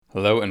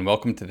Hello and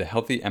welcome to the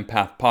Healthy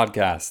Empath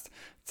Podcast.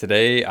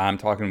 Today I'm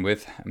talking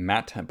with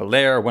Mat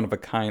Belair,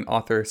 one-of-a-kind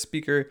author,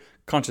 speaker,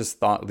 conscious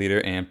thought leader,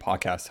 and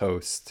podcast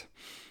host.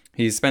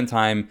 He's spent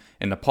time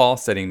in Nepal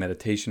studying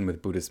meditation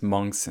with Buddhist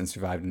monks and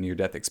survived a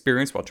near-death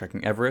experience while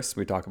trekking Everest.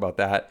 We talk about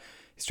that.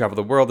 He's traveled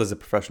the world as a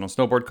professional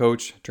snowboard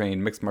coach,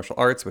 trained mixed martial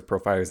arts with pro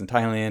fighters in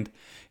Thailand.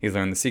 He's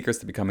learned the secrets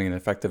to becoming an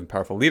effective and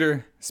powerful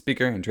leader,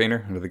 speaker, and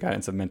trainer under the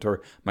guidance of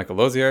mentor Michael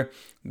Lozier,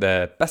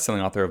 the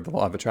best-selling author of The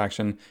Law of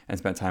Attraction, and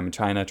spent time in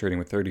China trading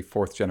with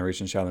 34th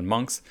generation Shaolin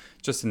monks,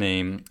 just to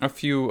name a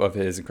few of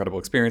his incredible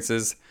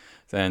experiences.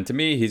 And to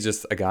me, he's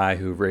just a guy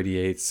who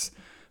radiates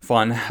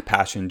fun,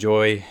 passion,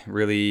 joy,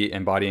 really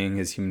embodying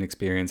his human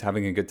experience,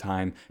 having a good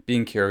time,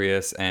 being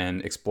curious,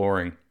 and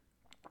exploring.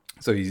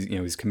 So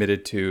he's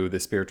committed to the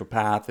spiritual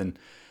path and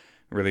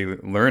really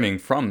learning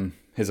from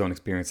his own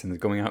experience and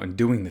going out and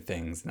doing the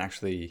things and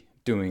actually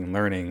doing,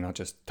 learning, not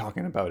just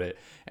talking about it,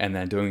 and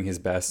then doing his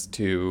best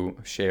to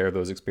share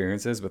those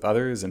experiences with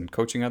others and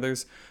coaching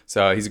others.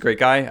 So he's a great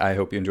guy. I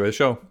hope you enjoy the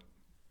show.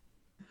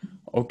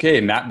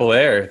 Okay, Mat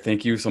Belair,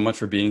 thank you so much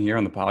for being here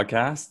on the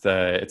podcast.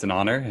 It's an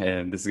honor,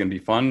 and this is going to be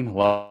fun.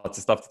 Lots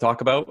of stuff to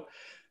talk about.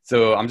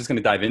 So I'm just going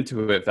to dive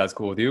into it if that's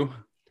cool with you.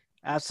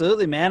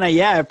 Absolutely, man. I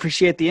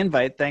appreciate the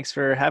invite. Thanks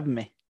for having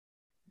me.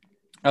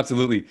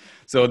 Absolutely.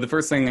 So the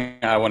first thing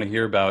I want to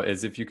hear about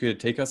is if you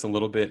could take us a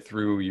little bit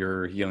through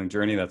your healing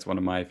journey. That's one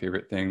of my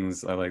favorite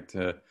things I like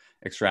to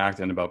extract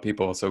and about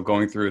people. So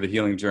going through the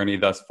healing journey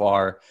thus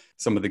far,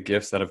 some of the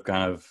gifts that have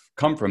kind of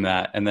come from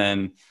that, and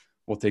then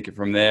we'll take it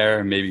from there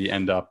and maybe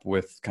end up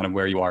with kind of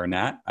where you are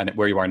now.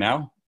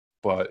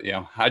 But,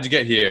 how'd you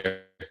get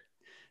here?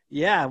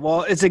 Yeah,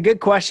 well, it's a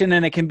good question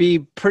and it can be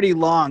pretty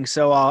long.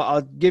 So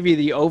I'll give you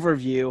the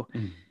overview.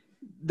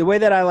 The way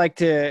that I like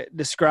to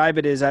describe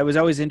it is I was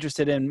always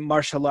interested in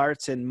martial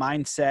arts and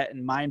mindset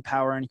and mind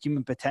power and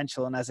human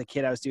potential. And as a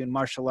kid, I was doing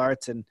martial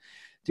arts and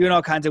doing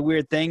all kinds of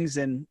weird things.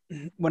 And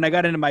when I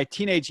got into my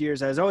teenage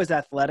years, I was always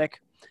athletic.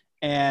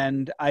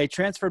 And I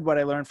transferred what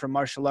I learned from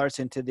martial arts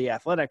into the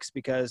athletics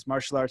because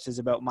martial arts is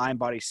about mind,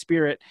 body,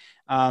 spirit.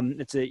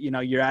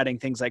 You're adding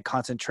things like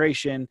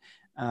concentration,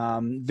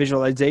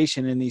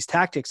 visualization, and these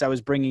tactics I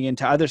was bringing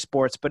into other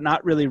sports, but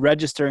not really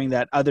registering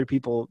that other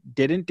people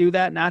didn't do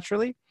that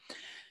naturally.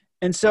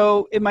 And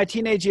so in my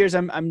teenage years,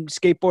 I'm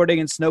skateboarding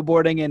and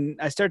snowboarding, and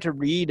I start to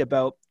read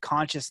about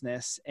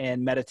consciousness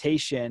and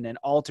meditation and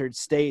altered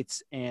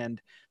states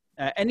and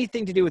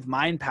anything to do with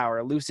mind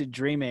power, lucid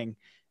dreaming.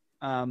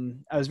 I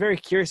was very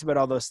curious about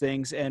all those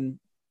things. And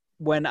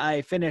when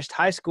I finished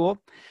high school,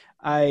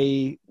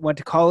 I went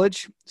to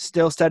college,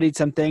 still studied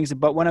some things.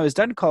 But when I was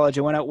done college,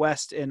 I went out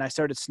west and I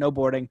started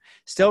snowboarding,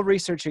 still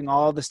researching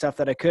all the stuff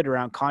that I could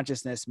around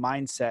consciousness,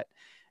 mindset.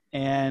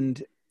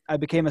 And I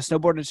became a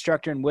snowboard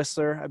instructor in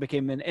Whistler. I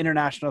became an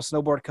international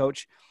snowboard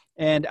coach.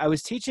 And I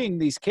was teaching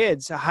these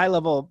kids a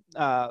high-level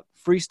freestyle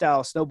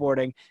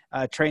snowboarding,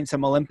 trained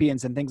some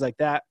Olympians and things like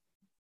that.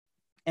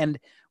 And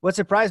what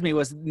surprised me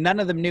was none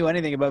of them knew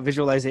anything about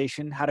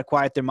visualization, how to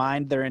quiet their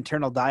mind, their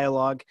internal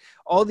dialogue,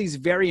 all these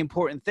very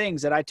important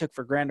things that I took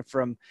for granted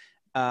from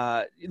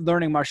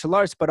learning martial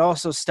arts, but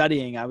also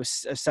studying. I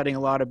was studying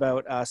a lot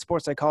about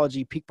sports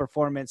psychology, peak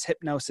performance,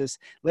 hypnosis,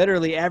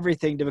 literally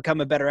everything to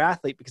become a better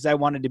athlete because I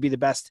wanted to be the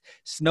best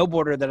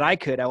snowboarder that I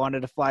could. I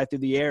wanted to fly through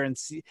the air and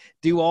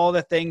do all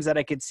the things that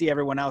I could see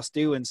everyone else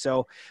do. And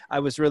so I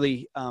was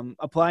really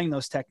applying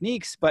those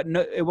techniques, but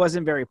it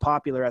wasn't very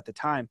popular at the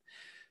time.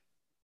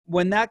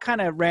 When that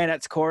kind of ran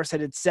its course, I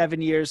did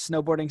 7 years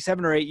snowboarding,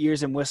 7 or 8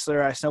 years in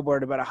Whistler. I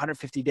snowboarded about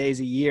 150 days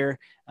a year,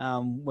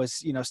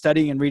 was,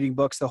 studying and reading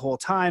books the whole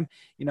time.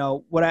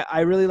 What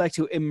I really like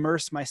to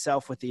immerse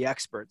myself with the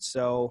experts.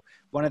 So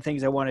one of the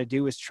things I want to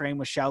do is train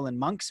with Shaolin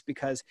monks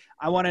because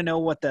I want to know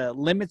what the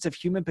limits of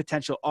human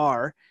potential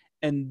are.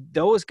 And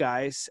those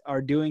guys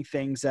are doing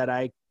things that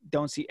I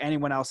don't see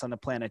anyone else on the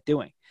planet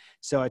doing.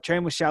 So I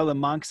trained with Shaolin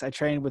monks. I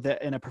trained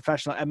in a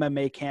professional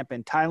MMA camp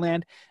in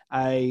Thailand.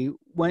 I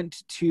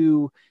went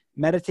to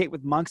meditate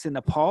with monks in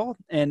Nepal.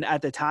 And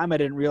at the time, I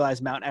didn't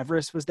realize Mount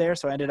Everest was there.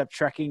 So I ended up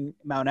trekking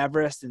Mount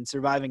Everest and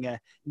surviving a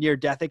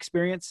near-death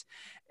experience.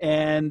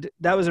 And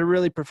that was a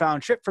really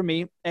profound trip for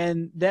me.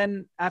 And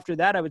then after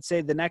that, I would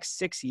say the next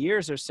 6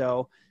 years or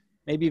so,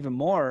 maybe even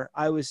more,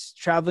 I was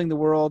traveling the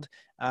world,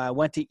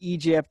 went to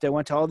Egypt. I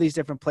went to all these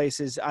different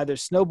places, either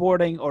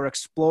snowboarding or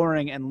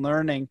exploring and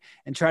learning,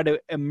 and try to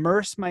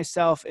immerse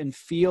myself in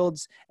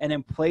fields and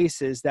in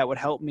places that would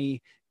help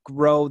me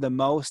grow the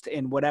most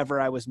in whatever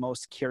I was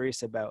most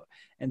curious about.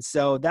 And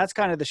so that's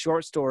kind of the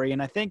short story.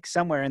 And I think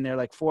somewhere in there,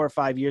 like 4 or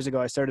 5 years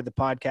ago, I started the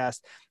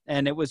podcast,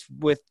 and it was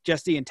with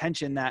just the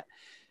intention that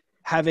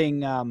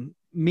having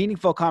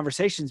meaningful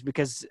conversations,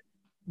 because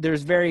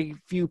there's very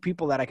few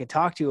people that I could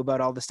talk to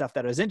about all the stuff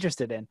that I was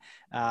interested in,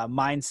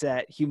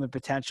 mindset, human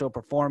potential,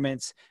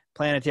 performance,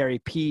 planetary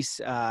peace,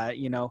 a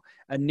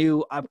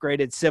new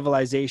upgraded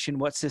civilization.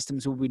 What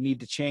systems would we need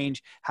to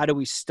change? How do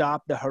we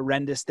stop the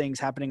horrendous things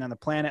happening on the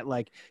planet,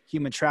 like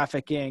human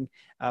trafficking,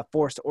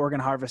 forced organ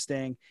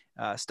harvesting,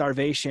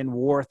 starvation,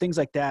 war, things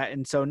like that.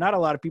 And so not a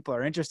lot of people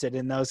are interested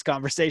in those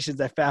conversations,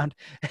 I found.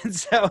 And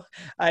so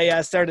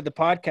I started the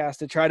podcast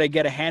to try to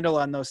get a handle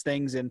on those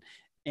things. And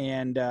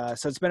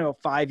so it's been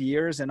about 5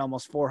 years and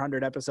almost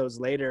 400 episodes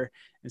later.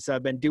 And so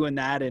I've been doing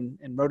that and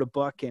wrote a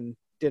book and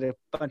did a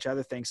bunch of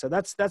other things. So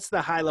that's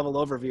the high level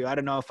overview. I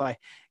don't know if I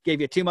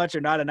gave you too much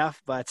or not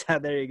enough, but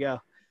there you go.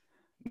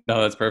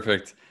 No, that's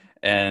perfect.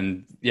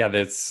 And yeah,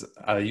 that's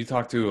you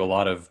talk to a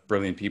lot of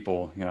brilliant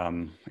people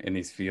in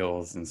these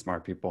fields and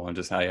smart people, and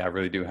just how I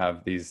really do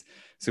have these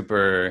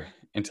super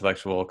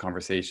intellectual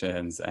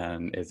conversations,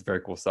 and it's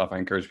very cool stuff. I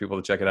encourage people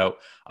to check it out.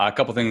 A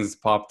couple things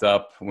popped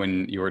up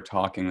when you were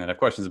talking that I have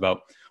questions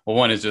about. Well,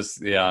 one is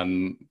just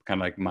kind of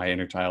like my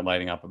inner child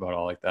lighting up about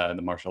all like that and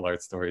the martial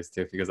arts stories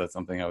too, because that's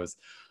something I was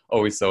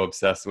always so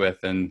obsessed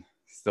with and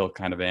still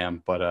kind of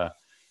am. But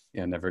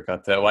yeah, never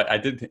got to. Well, I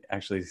did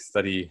actually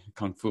study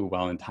Kung Fu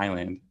while in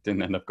Thailand.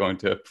 Didn't end up going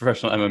to a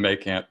professional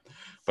MMA camp,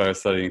 but I was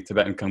studying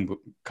Tibetan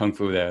Kung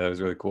Fu there. That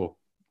was really cool.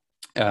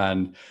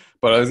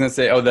 But I was going to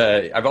say,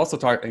 I've also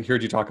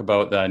heard you talk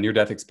about the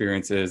near-death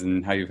experiences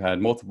and how you've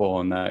had multiple,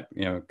 and that,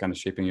 kind of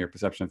shaping your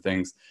perception of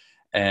things.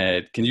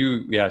 And can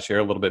you, share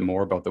a little bit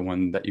more about the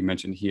one that you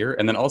mentioned here?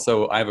 And then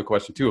also, I have a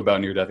question too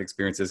about near-death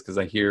experiences, because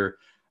I hear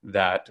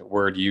that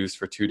word used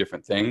for two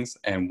different things,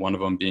 and one of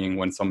them being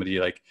when somebody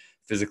like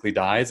physically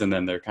dies and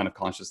then their kind of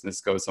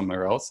consciousness goes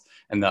somewhere else,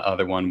 and the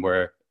other one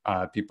where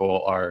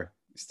people are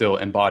still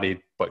embodied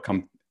but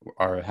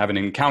are have an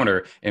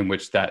encounter in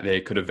which that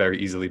they could have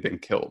very easily been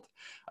killed.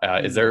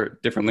 Is there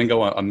different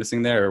lingo I'm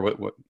missing there, or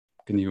what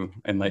can you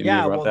enlighten me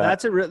about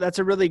that? That's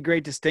a really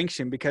great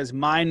distinction, because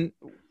mine,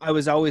 I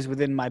was always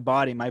within my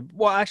body.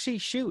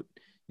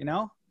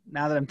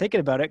 Now that I'm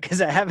thinking about it,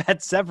 because I have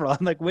had several,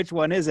 I'm like, which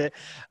one is it?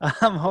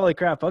 Holy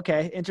crap.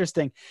 Okay.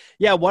 Interesting.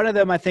 Yeah. One of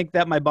them, I think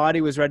that my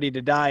body was ready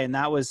to die, and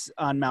that was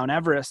on Mount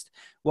Everest.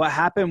 What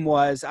happened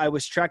was I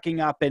was trekking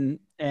up, and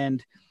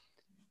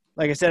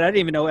like I said, I didn't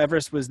even know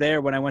Everest was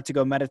there when I went to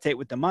go meditate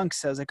with the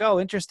monks. I was like, oh,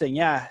 interesting.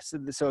 Yeah.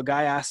 So a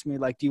guy asked me,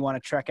 like, do you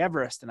want to trek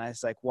Everest? And I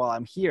was like, well,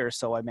 I'm here,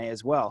 so I may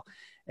as well.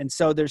 And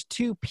so there's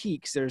two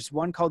peaks. There's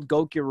one called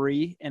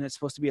Gokyuri, and it's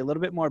supposed to be a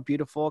little bit more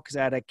beautiful because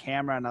I had a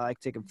camera and I like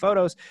taking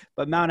photos,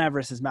 but Mount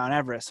Everest is Mount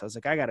Everest. So I was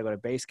like, I got to go to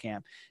base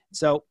camp.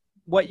 So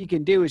what you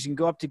can do is you can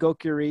go up to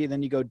Gokyuri,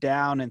 then you go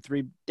down, and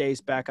 3 days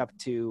back up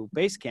to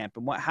base camp.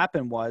 And what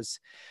happened was,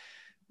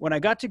 when I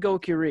got to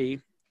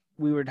Gokyuri,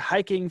 we were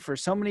hiking for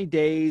so many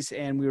days,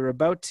 and we were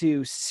about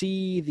to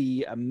see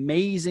the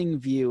amazing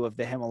view of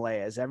the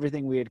Himalayas,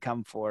 everything we had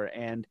come for.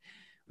 And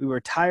we were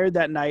tired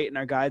that night, and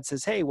our guide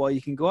says, hey, well,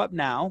 you can go up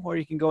now or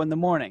you can go in the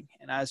morning.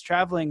 And I was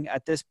traveling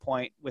at this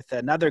point with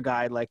another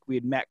guide, like we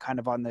had met kind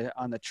of on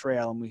the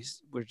trail, and we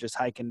were just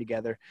hiking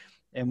together,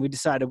 and we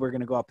decided we're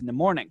going to go up in the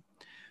morning.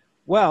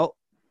 Well,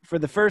 for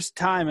the first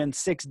time in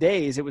 6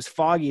 days, it was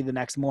foggy the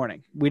next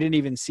morning. We didn't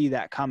even see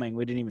that coming.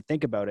 We didn't even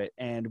think about it.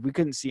 And we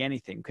couldn't see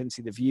anything. Couldn't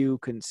see the view.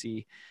 Couldn't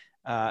see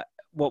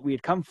what we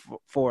had come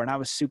for. And I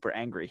was super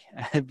angry.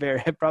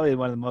 Probably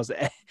one of the most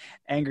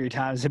angry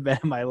times I've been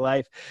in my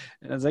life.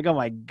 And I was like, oh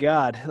my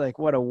God, like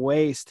what a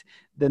waste.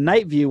 The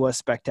night view was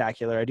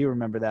spectacular. I do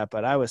remember that,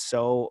 but I was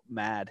so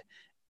mad.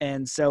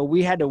 And so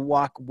we had to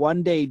walk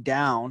 1 day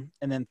down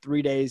and then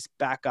 3 days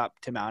back up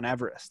to Mount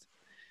Everest.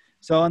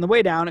 So on the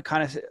way down, it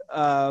kind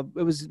of,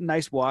 it was a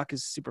nice walk. I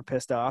was super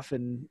pissed off,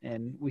 and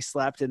we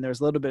slept, and there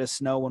was a little bit of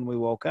snow when we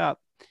woke up.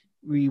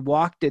 We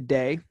walked a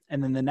day,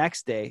 and then the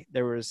next day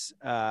there was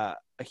a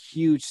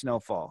huge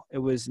snowfall. It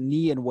was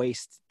knee and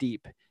waist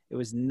deep. It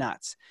was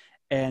nuts.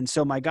 And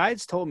so my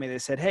guides told me, they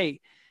said,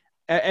 hey,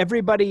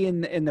 everybody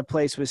in the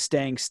place was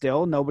staying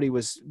still. Nobody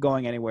was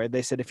going anywhere.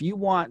 They said, if you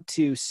want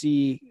to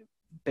see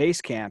base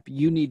camp,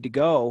 you need to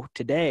go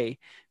today,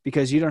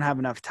 because you don't have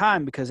enough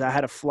time, because I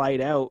had a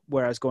flight out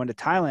where I was going to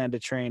Thailand to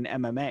train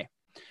MMA.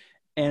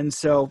 And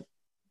so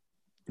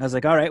I was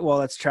like, all right, well,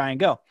 let's try and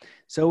go.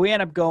 So we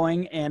end up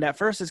going, and at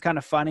first it's kind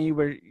of funny.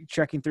 We're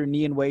trekking through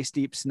knee and waist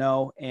deep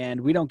snow, and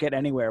we don't get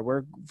anywhere.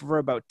 We're for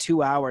about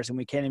 2 hours, and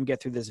we can't even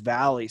get through this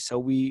valley. So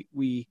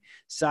we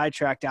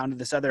sidetrack down to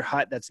this other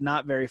hut that's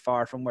not very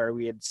far from where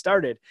we had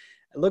started.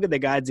 I look at the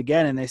guides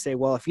again, and they say,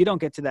 well, if you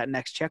don't get to that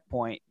next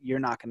checkpoint, you're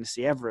not going to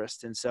see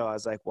Everest. And so I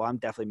was like, well, I'm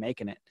definitely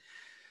making it.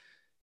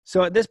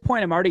 So at this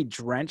point, I'm already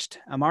drenched.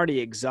 I'm already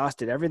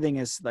exhausted. Everything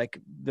is like,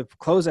 the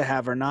clothes I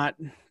have are not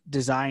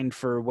designed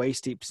for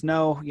waist deep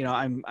snow.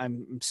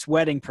 I'm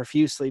sweating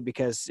profusely,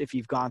 because if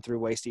you've gone through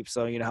waist deep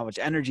snow, you know how much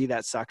energy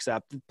that sucks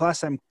up.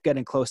 Plus I'm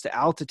getting close to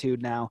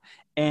altitude now,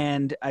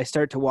 and I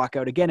start to walk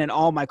out again, and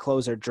all my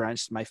clothes are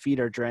drenched. My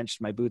feet are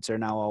drenched. My boots are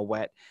now all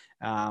wet.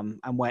 I'm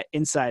wet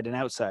inside and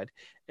outside.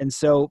 And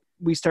so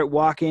we start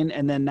walking,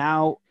 and then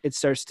now it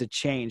starts to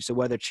change. The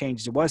weather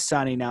changes. It was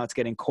sunny. Now it's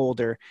getting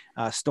colder.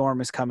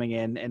 Storm is coming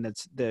in, and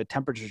the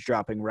temperature's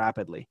dropping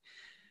rapidly.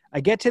 I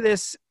get to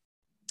this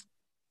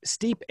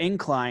steep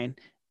incline,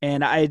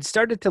 And I had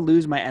started to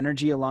lose my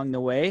energy along the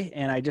way.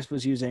 And I just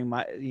was using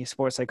my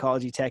sports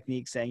psychology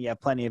techniques, saying, you have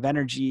plenty of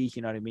energy,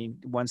 you know what I mean?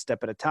 One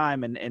step at a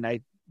time. And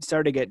I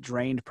started to get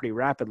drained pretty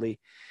rapidly.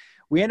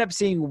 We end up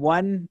seeing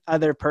one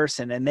other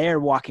person, and they're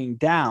walking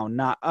down,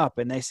 not up.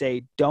 And they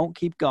say, don't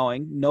keep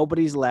going.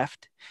 Nobody's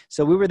left.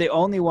 So we were the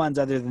only ones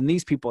other than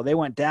these people. They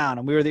went down,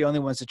 and we were the only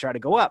ones to try to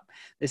go up.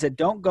 They said,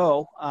 don't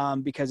go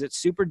because it's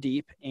super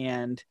deep.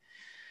 And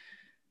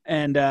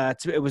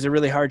it was a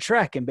really hard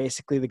trek. And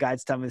basically the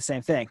guides tell me the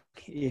same thing.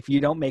 If you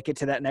don't make it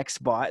to that next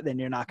spot, then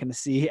you're not going to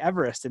see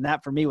Everest. And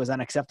that for me was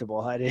unacceptable.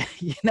 I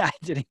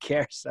didn't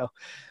care. So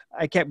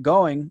I kept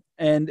going.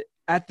 And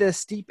at this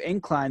steep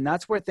incline,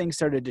 that's where things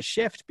started to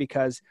shift,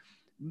 because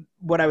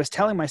what I was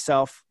telling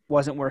myself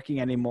wasn't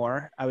working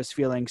anymore. I was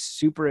feeling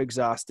super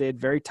exhausted,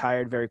 very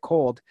tired, very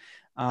cold.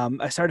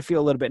 I started to feel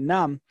a little bit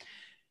numb.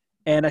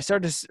 And I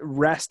started to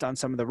rest on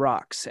some of the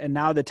rocks. And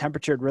now the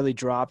temperature had really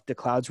dropped. The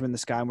clouds were in the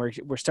sky, and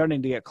we're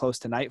starting to get close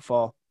to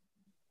nightfall.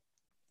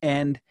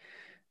 And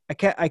I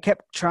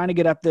kept trying to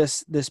get up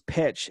this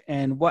pitch.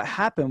 And what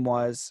happened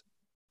was,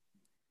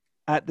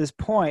 at this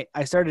point,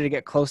 I started to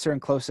get closer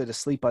and closer to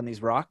sleep on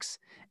these rocks.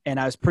 And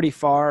I was pretty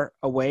far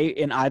away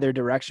in either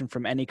direction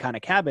from any kind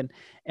of cabin.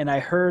 And I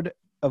heard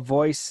a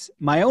voice,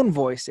 my own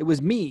voice. It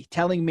was me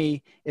telling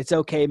me, it's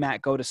okay,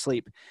 Matt, go to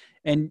sleep.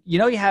 And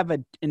you have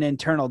an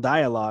internal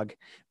dialogue,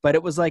 but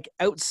it was like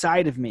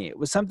outside of me. It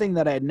was something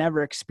that I had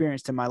never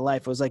experienced in my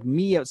life. It was like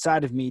me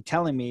outside of me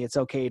telling me it's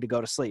okay to go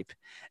to sleep.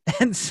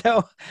 And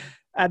so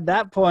at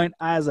that point,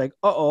 I was like,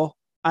 uh-oh,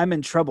 I'm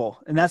in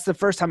trouble. And that's the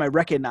first time I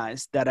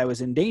recognized that I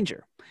was in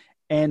danger.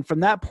 And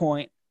from that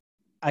point,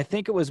 I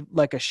think it was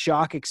like a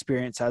shock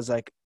experience. I was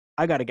like,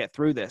 I got to get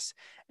through this.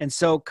 And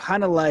so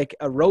kind of like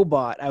a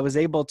robot, I was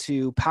able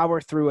to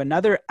power through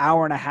another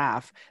hour and a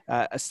half,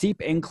 a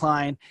steep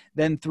incline,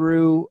 then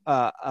through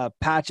a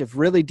patch of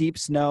really deep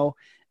snow,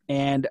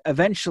 and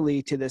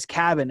eventually to this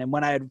cabin. And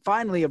when I had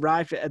finally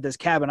arrived at this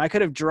cabin, I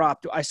could have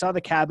dropped. I saw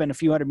the cabin a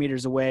few hundred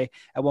meters away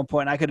at one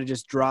point. I could have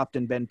just dropped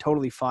and been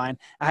totally fine.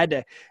 I had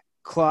to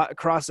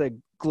cross a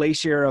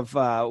glacier of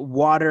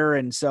water,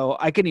 and so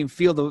I couldn't even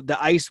feel the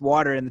ice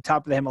water in the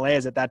top of the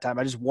Himalayas at that time.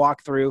 I just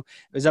walked through.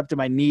 It was up to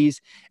my knees,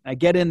 and I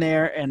get in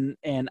there,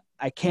 and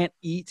I can't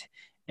eat,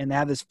 and they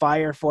have this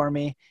fire for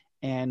me,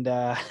 and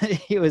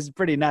it was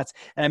pretty nuts.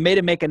 And I made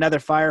him make another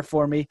fire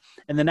for me,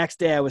 and the next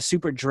day I was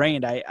super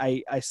drained.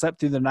 I slept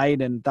through the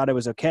night and thought it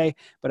was okay,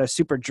 but I was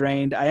super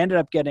drained. I ended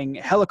up getting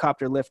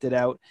helicopter lifted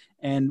out,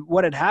 and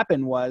what had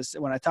happened was,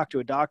 when I talked to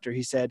a doctor,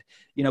 he said,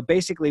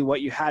 basically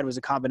what you had was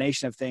a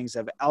combination of things,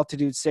 of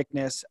altitude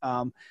sickness,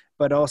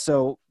 but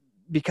also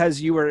because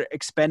you were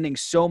expending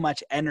so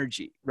much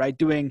energy, right?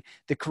 Doing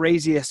the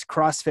craziest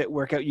CrossFit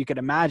workout you could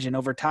imagine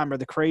over time, or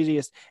the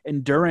craziest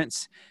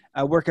endurance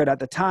workout at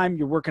the time.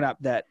 You're working up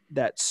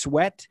that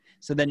sweat.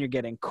 So then you're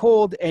getting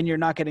cold, and you're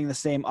not getting the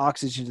same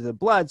oxygen to the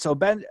blood. So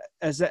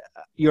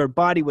your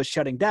body was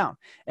shutting down.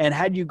 And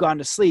had you gone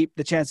to sleep,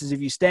 the chances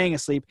of you staying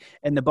asleep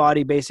and the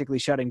body basically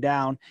shutting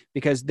down,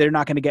 because they're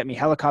not going to get me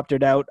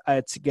helicoptered out.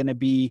 It's going to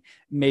be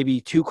maybe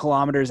 2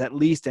 kilometers at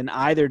least in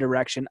either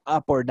direction,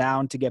 up or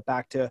down, to get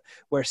back to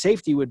where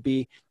safety would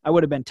be. I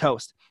would have been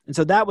toast. And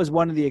so that was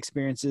one of the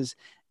experiences.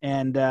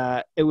 And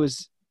it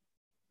was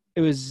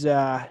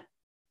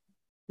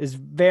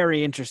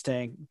very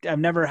interesting. I've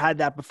never had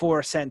that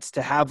before since,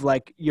 to have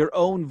like your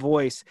own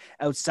voice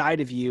outside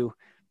of you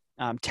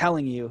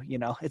telling you,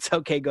 it's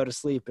okay, go to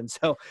sleep. And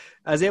so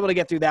I was able to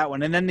get through that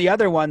one. And then the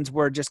other ones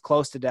were just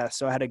close to death.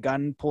 So I had a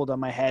gun pulled on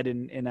my head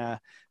in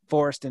a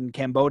forest in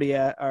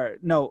Cambodia,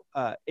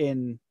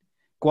 in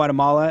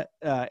Guatemala.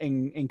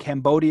 In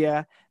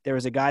Cambodia, there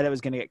was a guy that was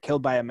going to get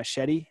killed by a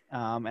machete,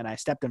 and I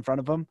stepped in front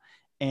of him.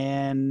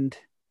 And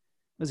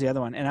what was the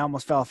other one? And I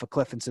almost fell off a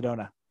cliff in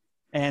Sedona.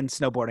 And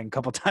snowboarding a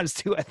couple times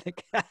too, I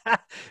think.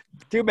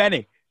 Too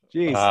many.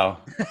 Jeez. Wow.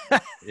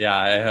 Yeah,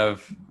 I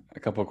have a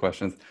couple of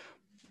questions.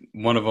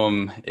 One of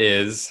them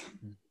is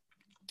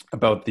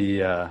about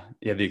the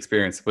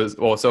experience.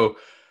 So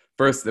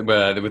first, with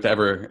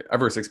the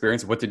Everest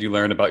experience, what did you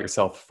learn about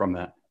yourself from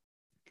that?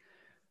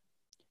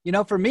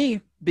 For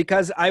me,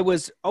 because I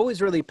was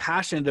always really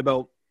passionate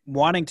about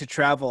wanting to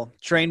travel,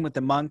 train with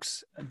the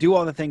monks, do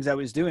all the things I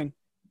was doing.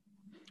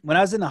 When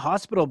I was in the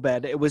hospital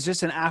bed, it was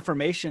just an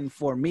affirmation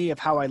for me of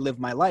how I live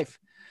my life.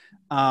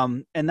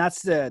 And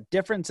that's the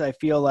difference I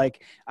feel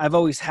like I've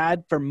always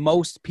had for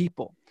most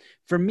people.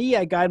 For me,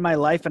 I guide my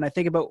life and I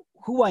think about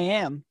who I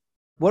am,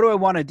 what do I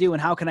want to do,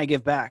 and how can I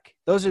give back?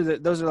 Those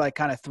are like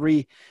kind of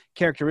 3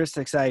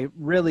 characteristics I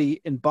really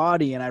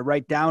embody, and I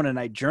write down and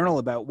I journal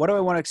about. What do I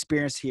want to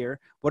experience here?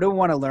 What do I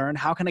want to learn?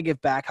 How can I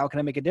give back? How can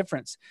I make a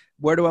difference?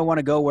 Where do I want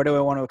to go? Where do I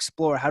want to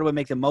explore? How do I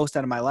make the most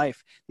out of my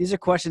life? These are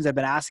questions I've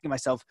been asking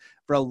myself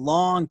for a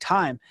long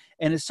time.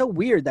 And it's so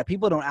weird that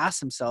people don't ask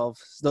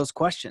themselves those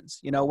questions.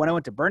 When I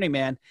went to Burning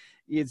Man,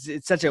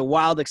 it's such a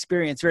wild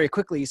experience. Very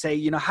quickly you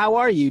say, how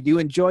are you? Do you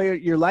enjoy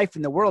your life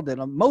in the world?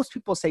 And most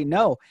people say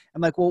no.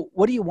 I'm like, well,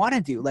 what do you want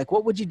to do? Like,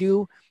 what would you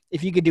do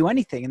if you could do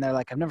anything. And they're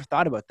like, I've never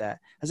thought about that.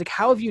 I was like,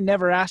 how have you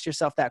never asked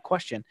yourself that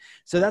question?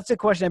 So that's a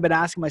question I've been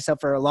asking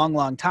myself for a long,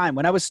 long time.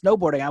 When I was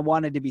snowboarding, I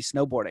wanted to be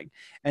snowboarding.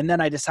 And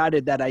then I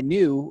decided that I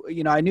knew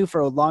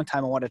for a long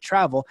time I wanted to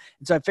travel.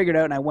 And so I figured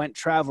out and I went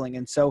traveling.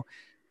 And so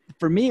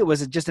for me, it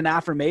was just an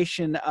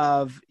affirmation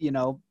of,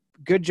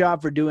 good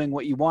job for doing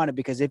what you wanted,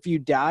 because if you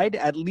died,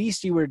 at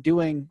least you were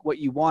doing what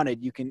you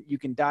wanted. You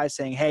can die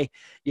saying, hey,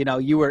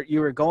 you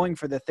were going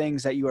for the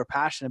things that you were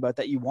passionate about,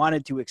 that you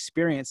wanted to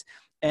experience.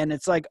 And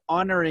it's like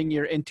honoring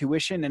your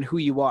intuition and who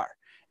you are.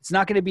 It's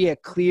not going to be a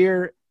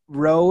clear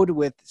road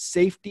with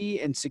safety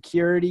and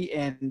security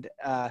and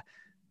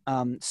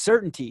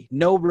certainty.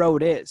 No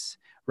road is.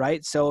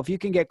 Right. So if you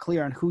can get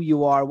clear on who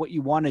you are, what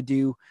you want to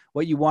do,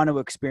 what you want to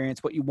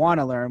experience, what you want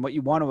to learn, what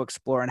you want to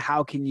explore, and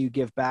how can you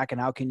give back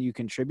and how can you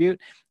contribute?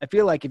 I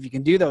feel like if you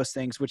can do those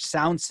things, which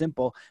sounds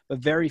simple, but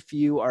very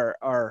few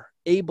are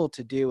able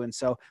to do. And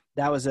so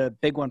that was a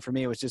big one for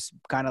me. It was just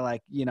kind of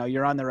like,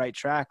 you're on the right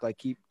track. Like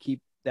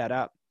keep that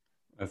up.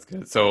 That's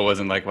good. So it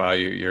wasn't like, wow,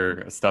 you're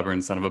a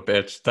stubborn son of a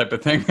bitch type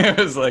of thing. It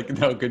was like,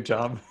 no, good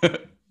job.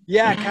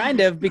 Yeah,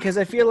 kind of, because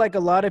I feel like a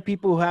lot of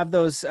people who have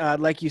those,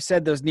 like you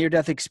said, those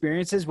near-death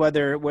experiences,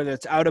 whether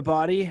it's out of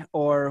body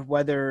or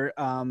whether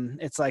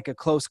it's like a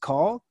close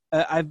call.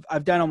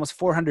 I've done almost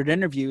 400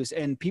 interviews,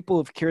 and people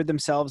have cured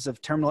themselves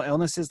of terminal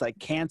illnesses like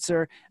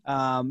cancer,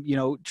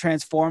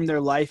 transformed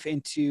their life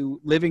into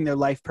living their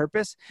life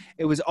purpose.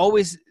 It was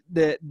always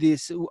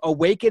this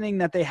awakening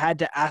that they had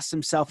to ask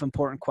themselves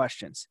important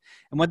questions.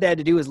 And what they had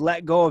to do is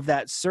let go of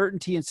that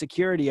certainty and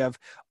security of,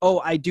 oh,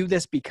 I do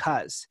this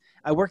because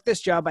I work this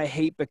job I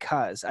hate,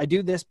 because I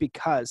do this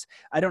because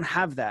I don't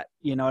have that.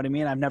 You know what I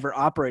mean? I've never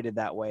operated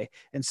that way.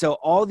 And so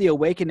all the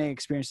awakening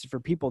experiences for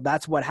people,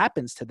 that's what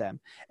happens to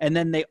them. And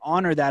then they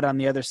honor that on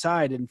the other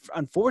side. And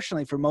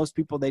unfortunately for most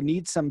people, they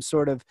need some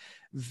sort of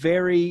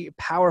very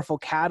powerful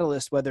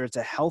catalyst, whether it's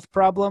a health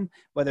problem,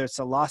 whether it's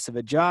a loss of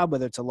a job,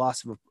 whether it's a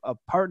loss of a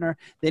partner.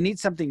 They need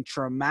something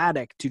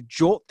traumatic to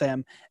jolt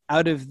them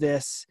out of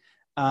this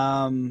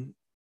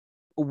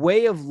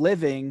way of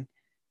living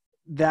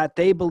that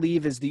they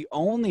believe is the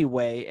only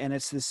way, and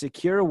it's the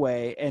secure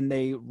way, and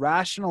they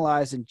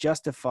rationalize and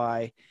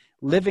justify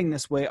living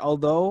this way,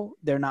 although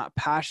they're not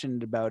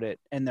passionate about it,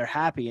 and they're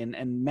happy,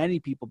 and many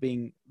people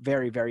being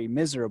very, very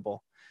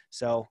miserable.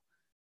 So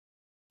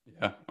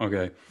Yeah.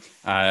 Okay.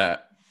 I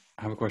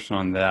have a question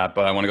on that,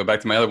 but I want to go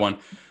back to my other one,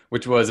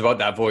 which was about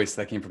that voice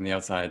that came from the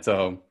outside.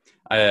 So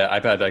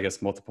I've had, I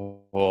guess,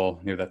 multiple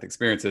near-death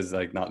experiences,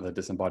 like not the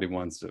disembodied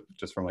ones,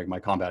 just from like my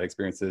combat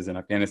experiences in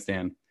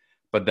Afghanistan.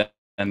 But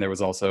then there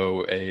was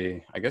also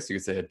I guess you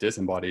could say, a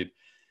disembodied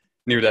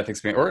near-death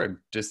experience,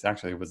 or just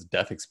actually it was a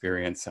death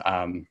experience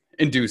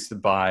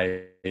induced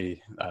by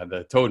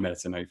the toad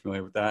medicine. Are you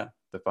familiar with that?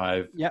 The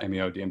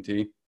 5-MeO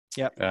DMT.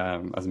 Yep.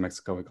 As in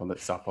Mexico, we called it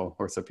sapo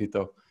or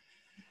sapito.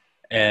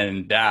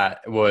 And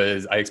that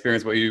was, I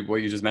experienced what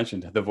you just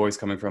mentioned, the voice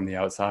coming from the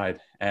outside.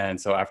 And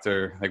so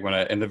after, like,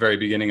 in the very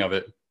beginning of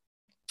it,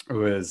 it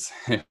was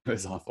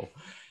awful.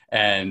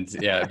 And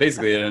yeah,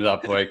 basically it ended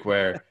up like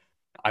where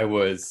I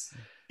was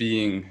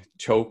being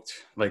choked,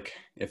 like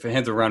if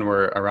hands were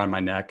around my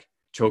neck,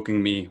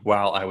 choking me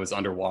while I was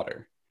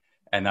underwater.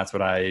 And that's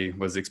what I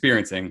was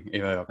experiencing.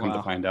 Come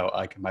to find out,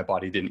 like, my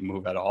body didn't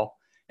move at all.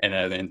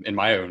 And in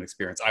my own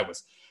experience, I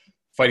was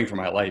fighting for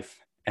my life.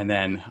 And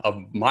then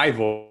my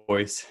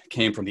voice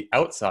came from the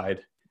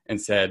outside and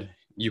said,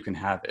 you can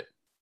have it.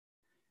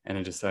 And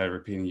I just started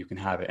repeating, you can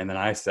have it. And then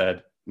I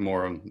said,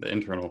 more on the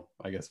internal,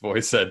 I guess,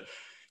 voice said,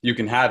 you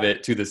can have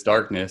it, to this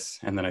darkness.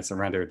 And then I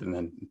surrendered and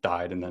then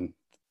died. And then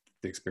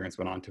the experience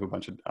went on to a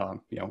bunch of,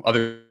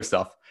 other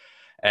stuff.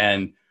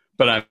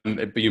 But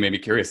you made me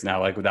curious now,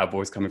 like, with that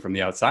voice coming from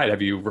the outside,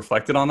 have you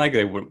reflected on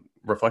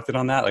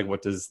that? Like,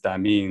 what does that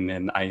mean?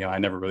 And I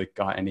never really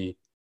got any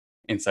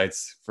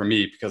insights for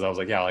me, because I was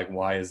like, yeah, like,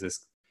 why is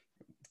this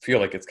feel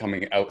like it's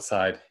coming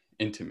outside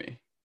into me?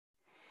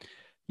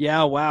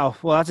 Yeah. Wow.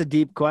 Well, that's a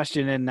deep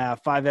question, and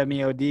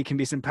 5-MeOD can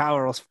be some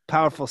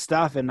powerful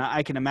stuff. And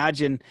I can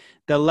imagine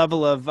the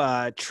level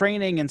of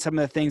training and some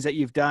of the things that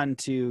you've done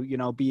to,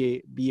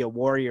 be a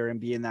warrior and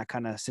be in that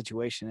kind of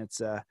situation.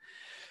 It's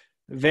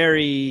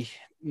very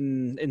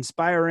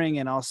inspiring,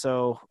 and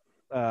also,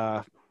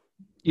 I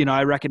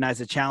recognize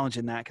the challenge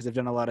in that, because I've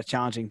done a lot of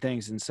challenging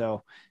things. And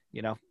so,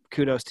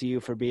 kudos to you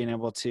for being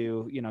able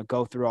to,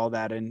 go through all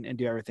that and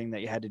do everything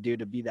that you had to do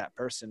to be that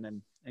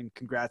person. And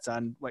congrats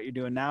on what you're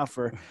doing now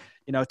for,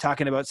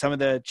 talking about some of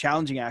the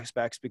challenging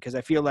aspects, because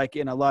I feel like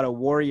in a lot of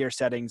warrior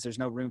settings, there's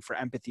no room for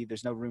empathy.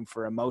 There's no room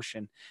for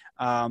emotion.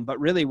 But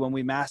really, when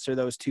we master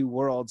those two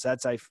worlds,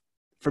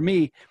 for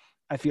me,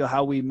 I feel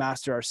how we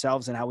master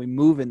ourselves and how we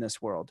move in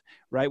this world,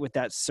 right? With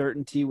that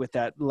certainty, with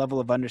that level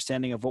of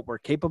understanding of what we're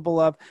capable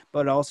of,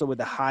 but also with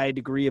a high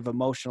degree of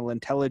emotional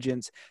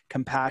intelligence,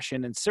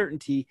 compassion, and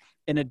certainty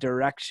in a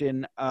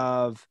direction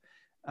of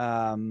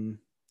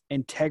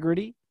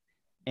integrity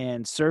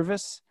and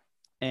service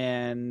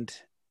and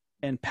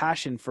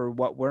passion for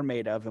what we're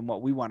made of and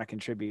what we want to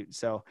contribute.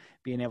 So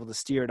being able to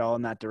steer it all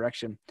in that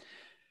direction.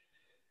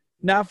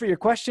 Now for your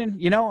question,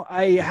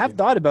 I have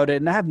thought about it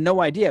and I have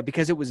no idea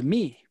because it was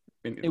me.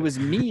 It was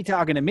me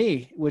talking to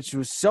me, which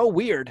was so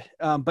weird,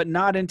 but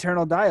not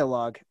internal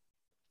dialogue.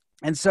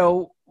 And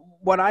so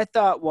what I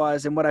thought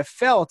was, and what I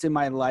felt in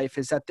my life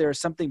is that there's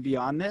something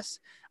beyond this.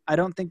 I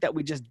don't think that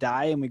we just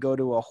die and we go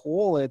to a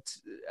hole.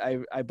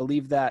 I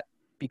believe that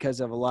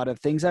because of a lot of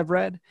things I've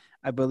read.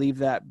 I believe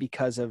that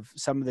because of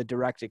some of the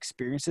direct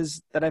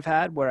experiences that I've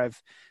had where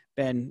I've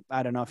been,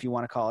 I don't know if you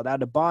want to call it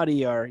out of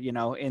body or,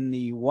 in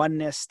the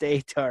oneness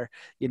state or,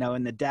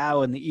 in the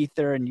Tao and the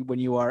ether. And when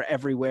you are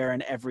everywhere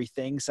and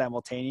everything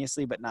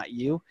simultaneously, but not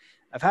you.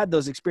 I've had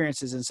those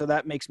experiences. And so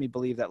that makes me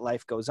believe that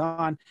life goes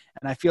on.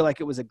 And I feel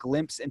like it was a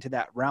glimpse into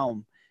that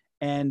realm.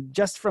 And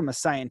just from a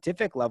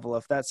scientific level,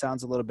 if that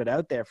sounds a little bit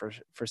out there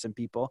for some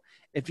people,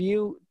 if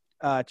you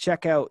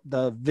check out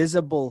the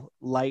visible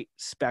light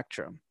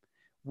spectrum,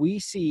 we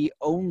see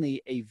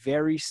only a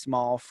very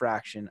small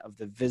fraction of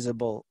the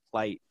visible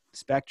light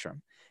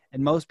spectrum.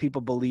 And most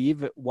people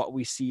believe what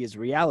we see is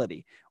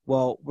reality.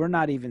 Well, we're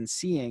not even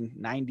seeing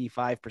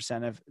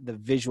 95% of the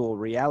visual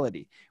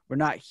reality. We're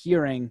not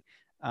hearing,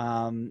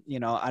 I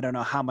don't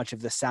know how much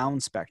of the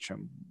sound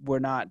spectrum. We're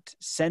not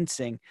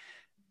sensing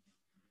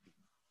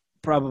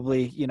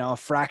probably, a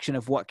fraction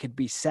of what could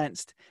be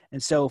sensed.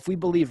 And so if we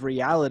believe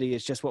reality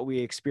is just what we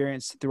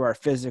experience through our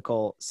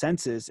physical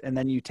senses, and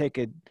then you take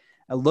a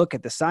look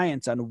at the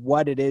science on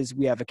what it is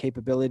we have a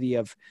capability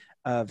of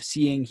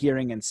seeing,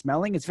 hearing, and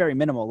smelling, it's very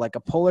minimal, like a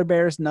polar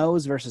bear's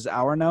nose versus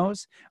our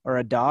nose, or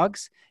a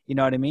dog's, you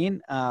know what I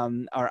mean?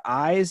 Our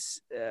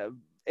eyes,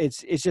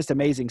 it's just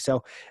amazing.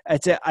 So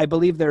I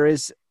believe there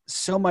is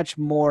so much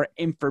more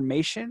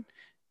information,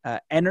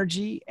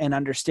 energy and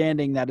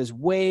understanding that is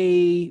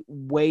way,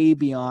 way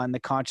beyond the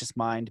conscious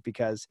mind,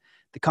 because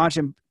the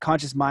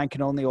conscious mind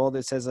can only hold,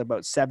 it says,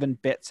 about 7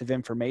 bits of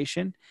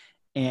information.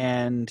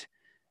 And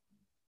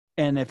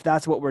if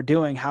that's what we're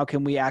doing, how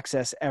can we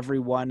access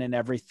everyone and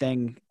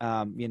everything,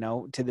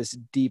 to this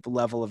deep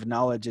level of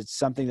knowledge? It's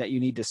something that you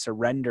need to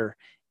surrender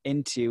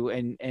into.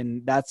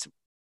 And that's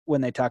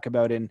when they talk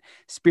about in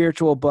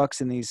spiritual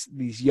books and these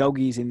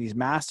yogis and these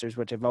masters,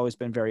 which I've always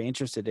been very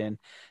interested in,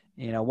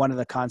 one of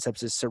the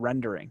concepts is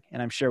surrendering.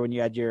 And I'm sure when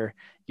you had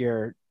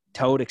your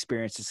Toad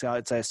experience,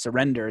 it's a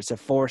surrender, it's a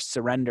forced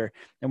surrender.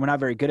 And we're not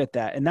very good at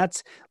that. And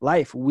that's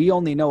life. We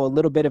only know a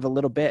little bit of a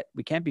little bit.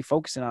 We can't be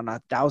focusing on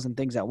 1,000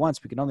 things at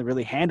once. We can only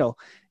really handle,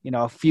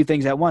 a few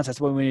things at once.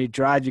 That's when you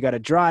drive, you got to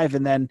drive.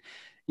 And then,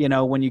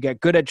 when you get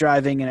good at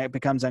driving and it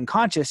becomes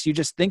unconscious, you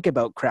just think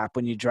about crap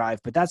when you drive,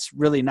 but that's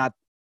really not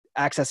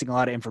accessing a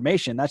lot of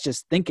information. That's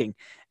just thinking.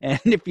 And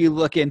if you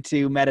look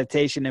into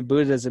meditation and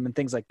Buddhism and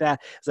things like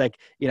that, it's like,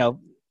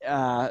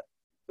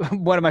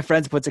 one of my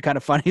friends puts it kind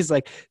of funny. He's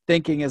like,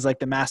 thinking is like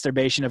the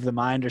masturbation of the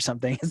mind or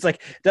something. It's like,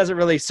 it doesn't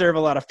really serve a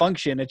lot of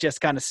function. It's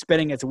just kind of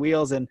spinning its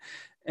wheels and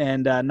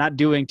not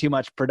doing too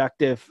much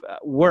productive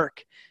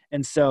work.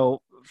 And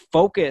so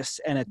focus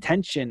and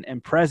attention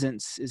and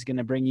presence is going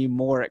to bring you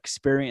more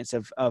experience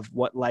of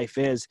what life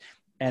is.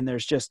 And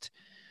there's just,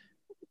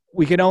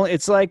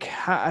 it's like,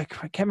 I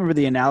can't remember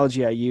the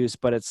analogy I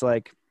used, but it's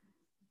like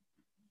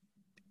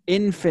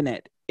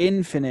infinite,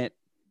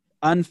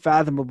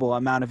 unfathomable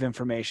amount of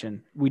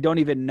information. We don't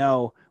even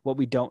know what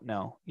we don't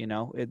know.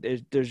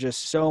 There's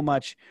just so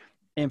much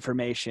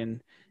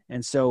information.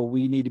 And so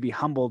we need to be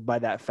humbled by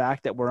that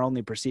fact that we're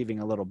only perceiving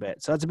a little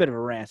bit. So that's a bit of a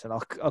rant, and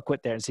I'll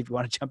quit there and see if you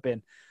want to jump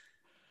in.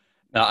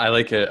 No, I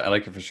like it. I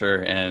like it for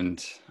sure.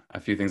 And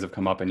a few things have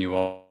come up, and you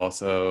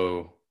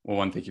also, well,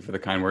 one, thank you for the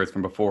kind words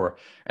from before.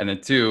 And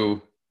then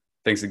 2,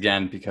 thanks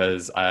again,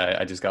 because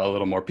I just got a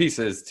little more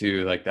pieces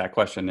to like that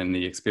question and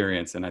the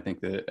experience. And I think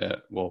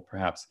that will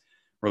perhaps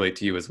relate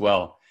to you as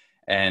well.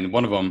 And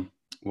one of them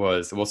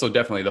was, well, so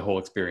definitely the whole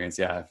experience.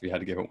 Yeah. If you had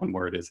to give it one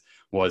word,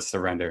 was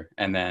surrender.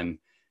 And then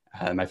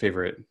my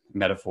favorite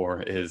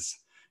metaphor is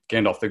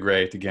Gandalf the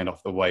Grey to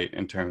Gandalf the White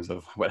in terms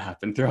of what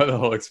happened throughout the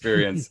whole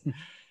experience.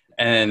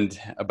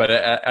 But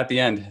at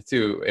the end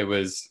too, it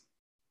was,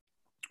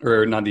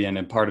 or not the end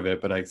and part of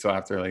it, but so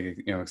after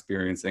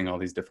experiencing all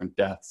these different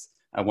deaths,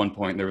 at one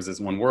point there was this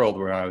one world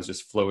where I was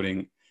just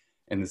floating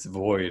in this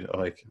void,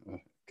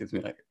 gives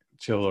me like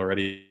chill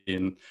already,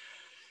 and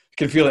I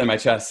can feel it in my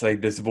chest,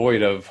 like this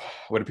void of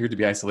what appeared to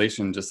be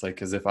isolation, just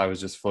like as if I was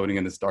just floating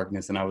in this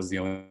darkness and I was the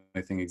only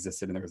thing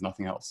existed and there was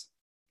nothing else.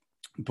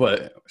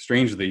 But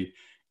strangely,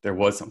 there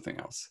was something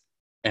else.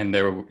 And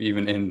there were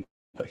even in,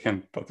 like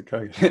I'm about to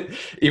cry,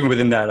 even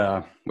within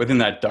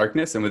that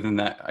darkness and within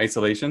that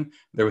isolation,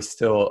 there was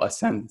still a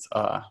sense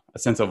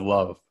of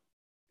love.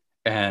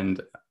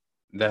 And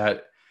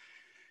that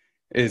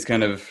is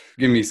kind of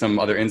giving me some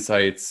other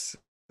insights.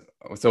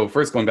 So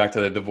first, going back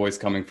to the voice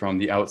coming from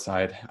the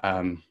outside,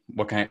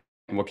 what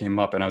came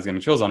up, and I was getting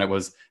chills on it,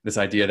 was this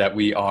idea that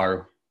we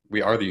are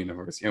the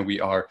universe. We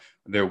are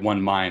the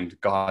one mind.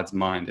 God's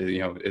mind,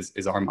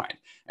 is our mind.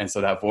 And so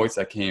that voice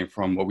that came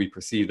from what we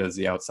perceived as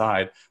the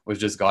outside was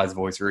just God's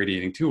voice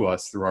radiating to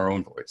us through our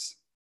own voice.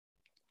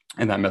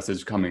 And that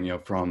message coming,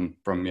 from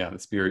the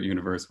spirit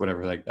universe,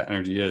 whatever like that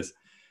energy is.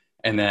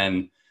 And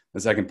then the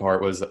second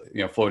part was,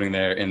 floating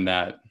there in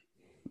that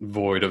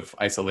void of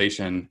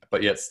isolation,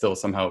 but yet still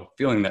somehow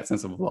feeling that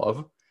sense of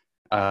love,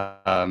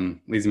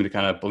 leads me to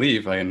kind of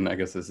believe, and I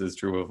guess this is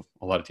true of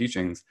a lot of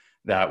teachings,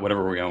 that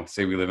whatever we,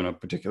 say we live in a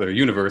particular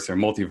universe or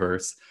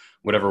multiverse,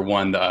 whatever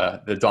one,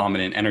 the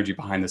dominant energy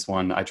behind this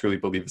one, I truly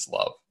believe is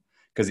love.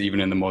 Because even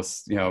in the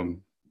most,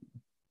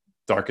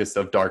 darkest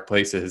of dark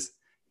places,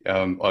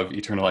 of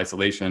eternal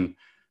isolation,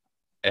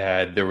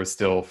 there was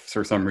still,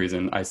 for some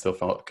reason, I still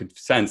could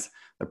sense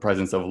the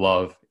presence of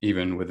love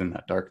even within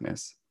that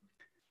darkness.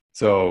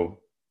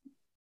 So,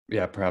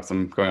 yeah, perhaps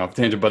I'm going off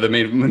tangent, but the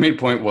main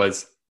point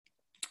was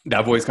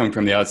that voice coming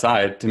from the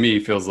outside, to me,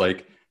 feels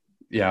like,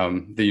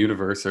 the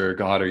universe or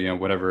God or,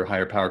 whatever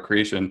higher power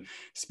creation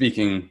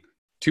speaking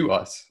to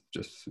us,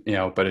 just,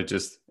 but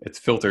it's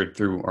filtered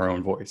through our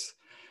own voice.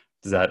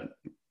 Does that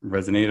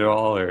resonate at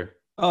all, or?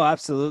 Oh,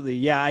 absolutely.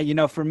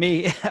 Yeah. For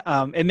me,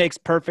 it makes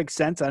perfect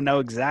sense. I know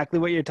exactly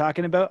what you're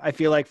talking about. I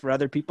feel like for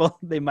other people,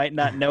 they might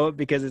not know it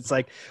because it's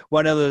like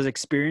one of those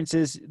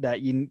experiences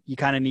that you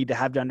kind of need to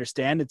have to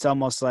understand. It's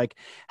almost like,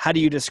 how do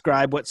you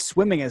describe what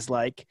swimming is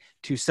like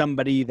to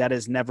somebody that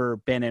has never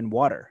been in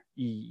water?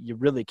 You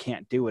really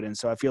can't do it. And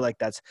so I feel like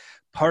that's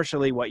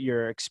partially what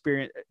you're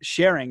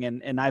sharing.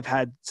 And I've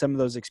had some of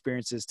those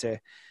experiences to,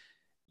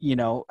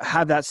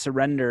 have that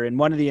surrender. And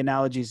one of the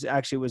analogies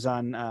actually was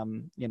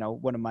on,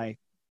 one of my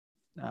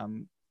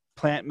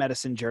plant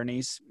medicine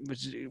journeys,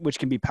 which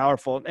can be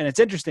powerful. And it's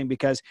interesting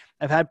because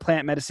I've had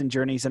plant medicine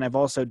journeys and I've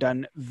also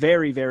done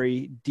very,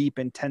 very deep,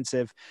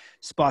 intensive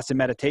spots of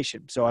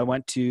meditation. So I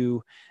went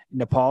to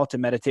Nepal to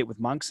meditate with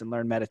monks and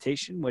learn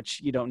meditation, which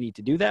you don't need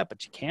to do that,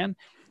 but you can.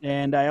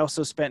 And I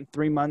also spent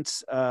 3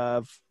 months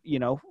of,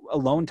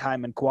 alone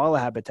time in koala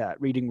habitat,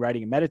 reading,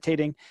 writing, and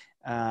meditating,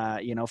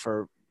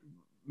 for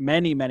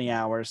many, many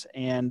hours.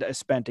 And I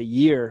spent a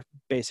year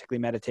basically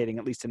meditating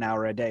at least an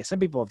hour a day. Some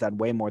people have done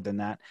way more than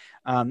that.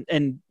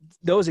 And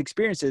those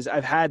experiences,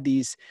 I've had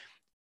these,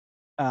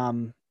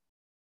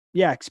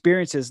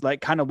 experiences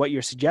like kind of what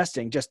you're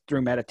suggesting, just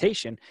through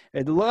meditation.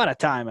 It's a lot of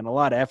time and a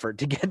lot of effort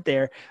to get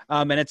there.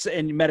 And it's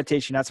in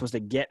meditation, not supposed to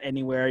get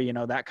anywhere,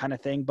 that kind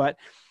of thing. But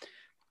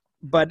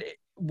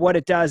what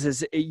it does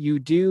is you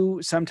do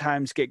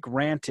sometimes get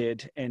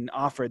granted and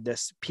offered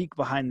this peek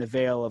behind the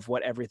veil of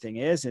what everything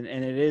is. And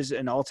it is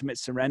an ultimate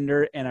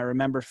surrender. And I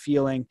remember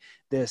feeling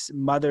this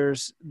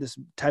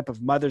type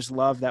of mother's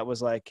love that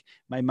was like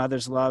my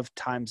mother's love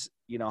times,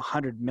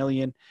 100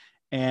 million.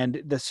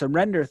 And the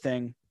surrender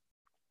thing,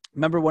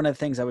 remember one of the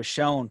things I was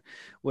shown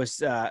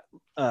was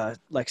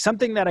like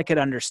something that I could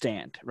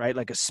understand, right?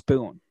 Like a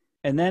spoon.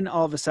 And then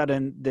all of a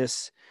sudden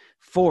this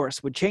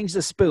force would change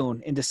the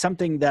spoon into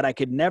something that I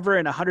could never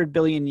in 100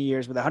 billion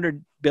years with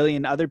 100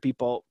 billion other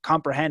people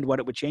comprehend what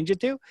it would change it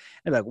to. And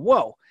I'm like,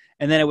 whoa.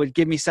 And then it would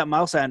give me something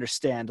else I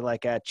understand,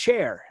 like a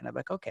chair. And I'm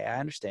like, okay, I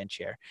understand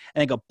chair.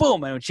 And then go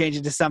boom, and it would change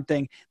it to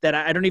something that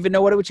I don't even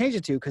know what it would change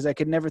it to because I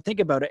could never think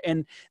about it.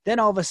 And then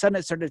all of a sudden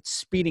it started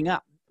speeding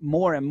up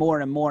more and more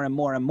and more and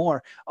more and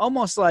more.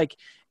 Almost like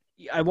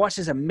I watched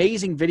this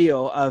amazing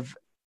video of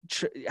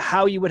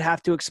how you would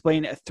have to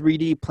explain a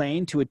 3D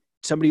plane to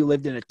somebody who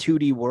lived in a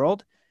 2D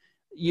world.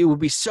 You would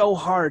be so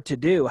hard to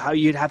do, how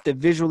you'd have to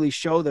visually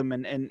show them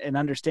and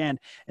understand.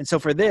 And so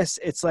for this,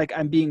 it's like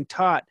I'm being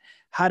taught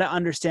how to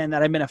understand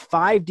that I'm in a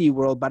 5D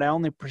world, but I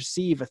only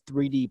perceive a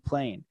 3D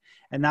plane.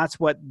 And that's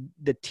what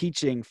the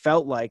teaching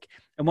felt like.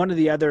 And one of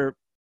the other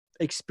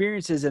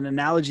experiences and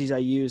analogies I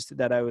used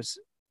that I was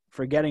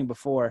forgetting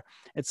before,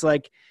 it's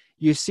like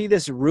you see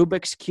this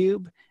Rubik's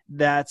Cube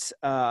that's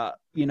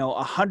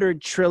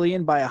 100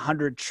 trillion by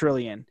 100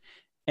 trillion.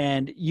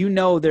 And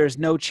there's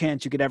no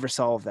chance you could ever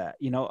solve that.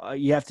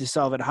 You have to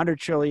solve it 100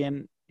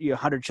 trillion,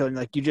 100 trillion.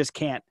 Like you just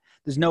can't.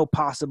 There's no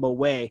possible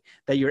way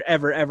that you're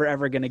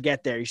ever going to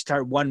get there. You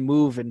start one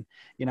move and,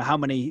 how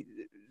many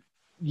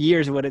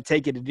years would it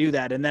take you to do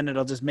that? And then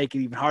it'll just make it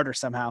even harder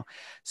somehow.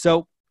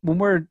 So when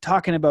we're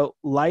talking about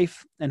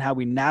life and how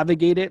we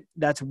navigate it,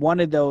 that's one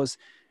of those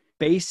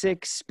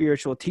basic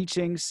spiritual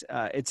teachings.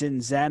 It's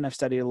in Zen. I've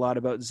studied a lot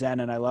about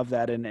Zen and I love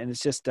that. And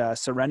it's just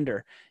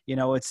surrender.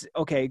 It's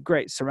okay,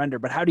 great, surrender.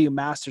 But how do you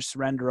master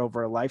surrender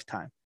over a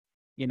lifetime?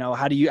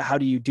 How do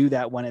you do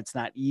that when it's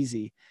not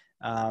easy?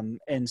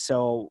 And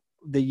so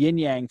the yin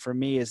yang for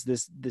me is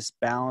this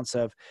balance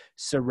of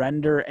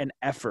surrender and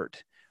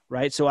effort,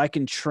 right? So I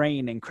can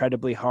train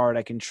incredibly hard.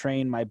 I can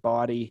train my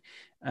body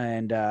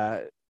and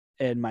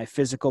my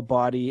physical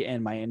body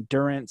and my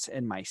endurance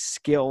and my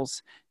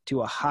skills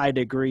to a high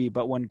degree.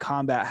 But when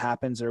combat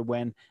happens or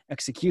when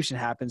execution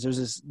happens,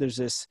 there's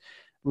this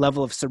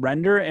level of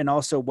surrender and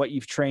also what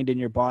you've trained in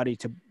your body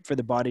for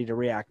the body to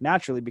react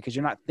naturally because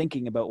you're not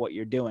thinking about what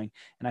you're doing.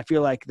 And I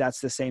feel like that's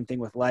the same thing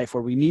with life,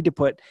 where we need to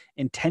put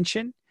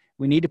intention,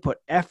 we need to put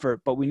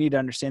effort, but we need to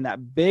understand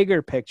that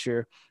bigger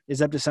picture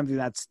is up to something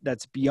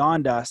that's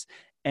beyond us.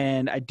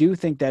 And I do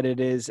think that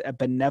it is a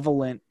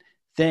benevolent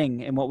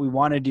thing. And what we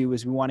want to do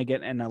is we want to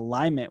get in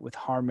alignment with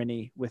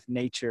harmony, with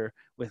nature,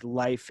 with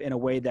life in a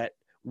way that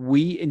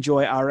we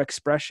enjoy our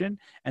expression,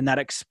 and that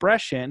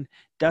expression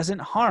doesn't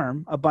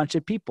harm a bunch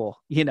of people.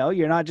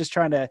 You're not just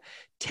trying to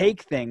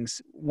take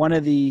things. One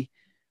of the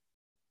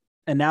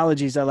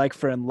analogies I like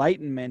for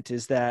enlightenment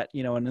is that,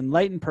 an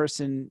enlightened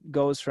person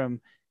goes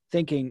from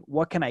thinking,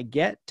 what can I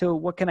get, to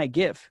what can I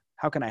give?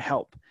 How can I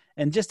help?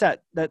 And just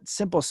that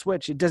simple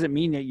switch, it doesn't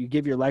mean that you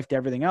give your life to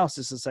everything else.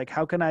 It's just like,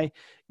 how can I,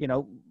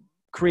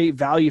 create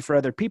value for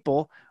other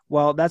people?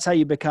 Well, that's how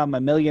you become a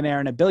millionaire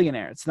and a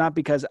billionaire. It's not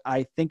because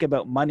I think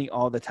about money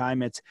all the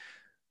time. It's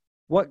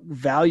what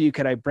value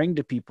could I bring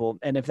to people?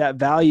 And if that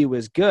value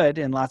is good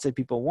and lots of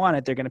people want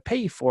it, they're going to pay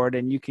you for it,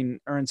 and you can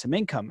earn some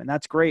income, and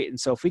that's great. And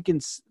so if we can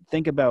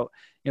think about,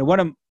 one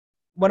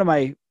of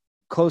my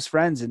close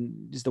friends,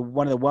 and is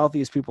one of the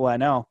wealthiest people I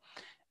know,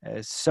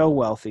 is so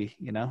wealthy,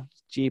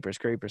 jeepers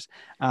creepers.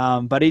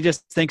 But he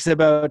just thinks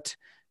about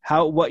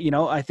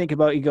I think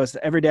about, he goes,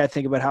 every day I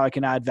think about how I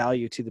can add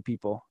value to the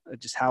people,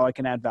 just how I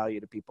can add value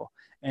to people.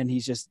 And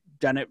he's just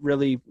done it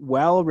really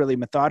well, really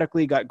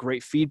methodically, got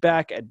great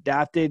feedback,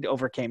 adapted,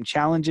 overcame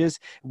challenges.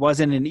 It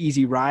wasn't an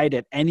easy ride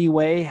at any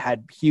way,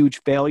 had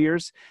huge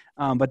failures,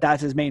 but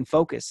that's his main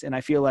focus. And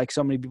I feel like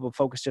so many people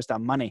focus just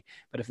on money,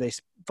 but if they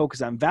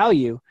focus on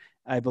value,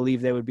 I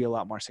believe they would be a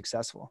lot more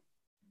successful.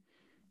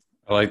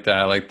 I like that.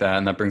 I like that.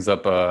 And that brings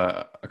up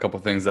a couple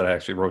of things that I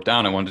actually wrote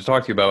down I wanted to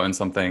talk to you about, and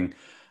something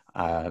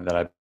that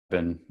I've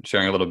been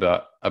sharing a little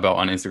bit about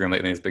on Instagram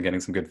lately. Has been getting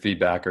some good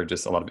feedback or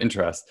just a lot of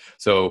interest.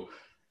 So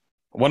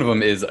one of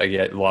them is, I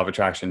get law of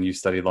attraction. You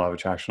study law of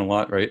attraction a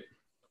lot, right?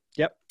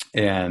 Yep.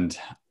 And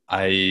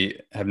I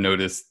have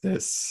noticed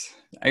this.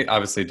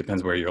 Obviously, it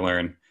depends where you're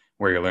learning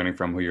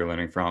from, who you're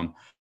learning from.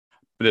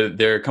 But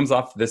there comes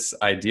off this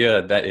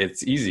idea that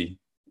it's easy.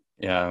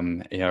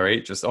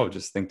 Right.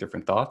 Just think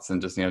different thoughts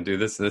and just, do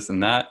this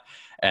and that.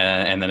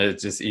 And then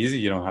it's just easy.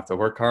 You don't have to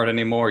work hard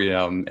anymore,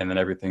 and then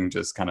everything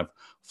just kind of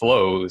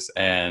flows.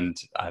 And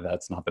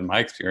that's not been my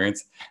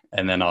experience.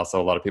 And then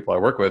also a lot of people I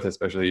work with,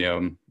 especially, I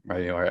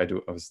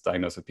was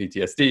diagnosed with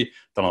PTSD,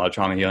 done a lot of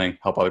trauma healing,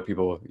 help other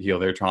people heal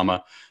their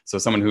trauma. So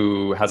someone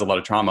who has a lot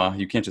of trauma,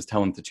 you can't just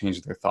tell them to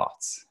change their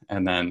thoughts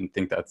and then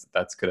think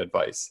that's good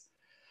advice.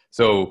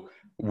 So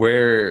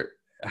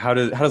how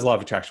does law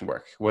of attraction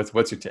work?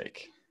 What's your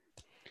take?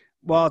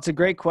 Well, it's a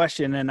great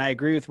question, and I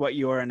agree with what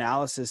your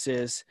analysis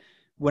is.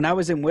 When I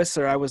was in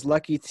Whistler, I was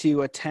lucky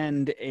to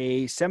attend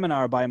a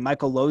seminar by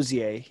Michael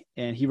Lozier,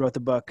 and he wrote the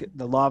book,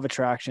 The Law of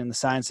Attraction, The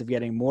Science of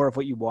Getting More of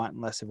What You Want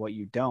and Less of What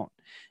You Don't.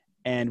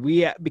 And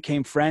we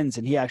became friends,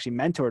 and he actually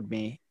mentored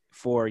me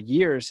for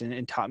years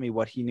and taught me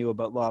what he knew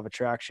about law of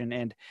attraction.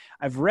 And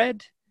I've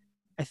read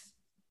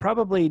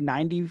probably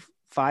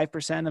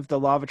 95% of the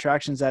law of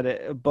attractions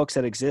books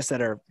that exist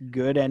that are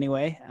good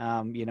anyway.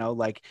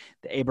 Like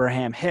the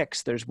Abraham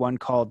Hicks, there's one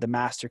called The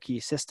Master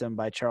Key System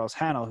by Charles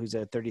Hannell, who's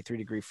a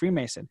 33-degree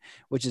Freemason,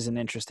 which is an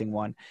interesting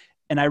one.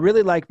 And I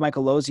really like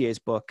Michael Lozier's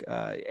book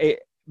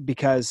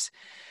because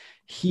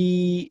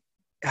he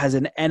has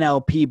an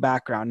NLP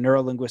background,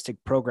 neuro-linguistic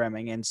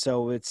programming. And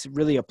so it's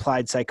really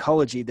applied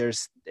psychology.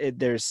 There's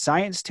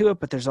science to it,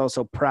 but there's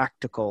also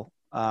practical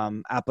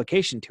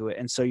application to it.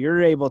 And so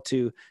you're able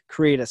to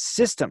create a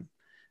system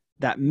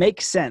that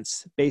makes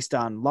sense based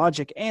on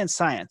logic and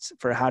science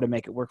for how to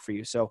make it work for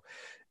you. So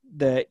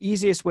the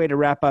easiest way to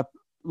wrap up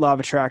law of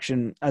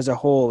attraction as a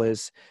whole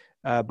is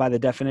by the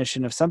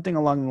definition of something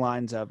along the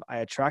lines of, I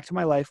attract to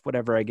my life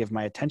whatever I give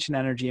my attention,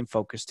 energy, and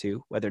focus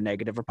to, whether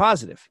negative or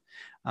positive.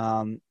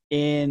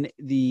 In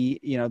the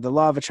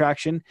law of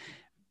attraction,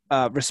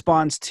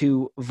 responds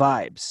to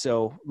vibes.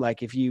 So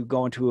like if you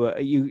go into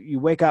you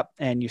wake up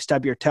and you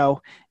stub your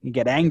toe, you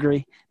get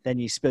angry, then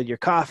you spill your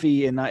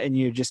coffee and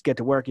you just get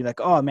to work. You're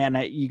like, oh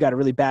man, you got a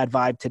really bad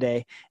vibe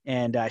today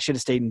and I should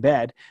have stayed in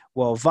bed.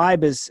 Well,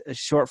 vibe is a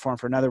short form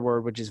for another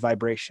word, which is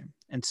vibration.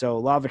 And so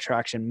law of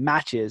attraction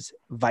matches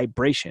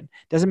vibration.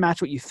 Doesn't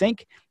match what you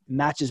think,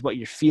 matches what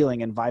you're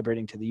feeling and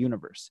vibrating to the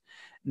universe.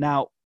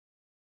 Now,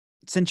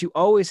 since you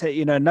always have,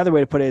 another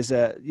way to put it is,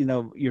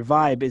 your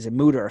vibe is a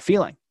mood or a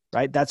feeling.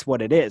 Right? That's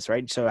what it is,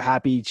 right? So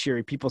happy,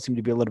 cheery people seem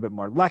to be a little bit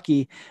more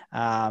lucky,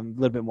 a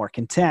little bit more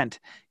content.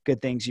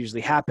 Good things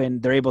usually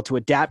happen. They're able to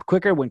adapt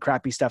quicker when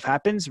crappy stuff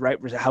happens, right?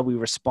 How we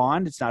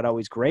respond, it's not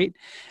always great.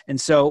 And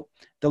so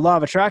the law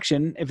of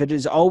attraction, if it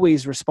is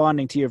always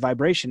responding to your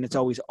vibration, it's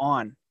always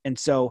on. And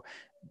so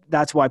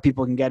that's why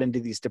people can get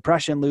into these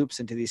depression loops,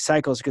 into these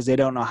cycles, because they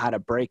don't know how to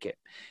break it.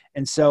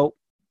 And so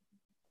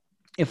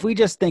if we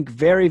just think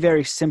very,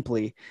 very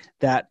simply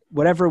that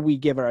whatever we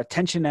give our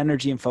attention,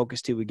 energy, and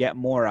focus to, we get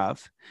more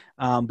of.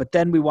 But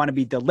then we want to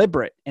be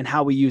deliberate in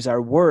how we use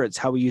our words,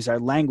 how we use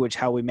our language,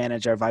 how we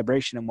manage our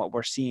vibration and what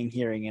we're seeing,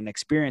 hearing, and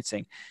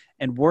experiencing.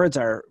 And words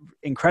are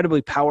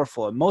incredibly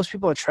powerful. And most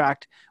people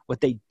attract what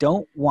they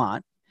don't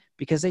want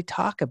because they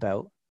talk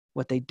about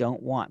what they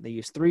don't want. They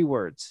use 3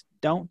 words: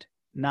 don't,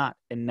 not,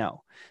 and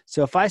no.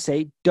 So if I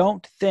say,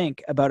 don't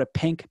think about a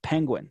pink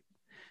penguin,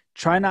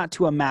 try not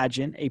to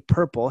imagine a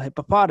purple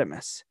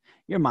hippopotamus.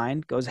 Your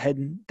mind goes ahead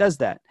and does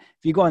that.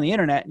 If you go on the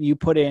internet and you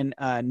put in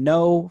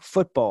no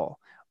football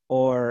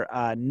or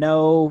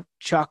no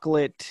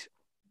chocolate,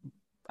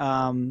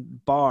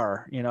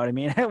 bar, you know what I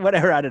mean?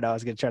 Whatever. I don't know. I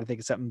was going to try to think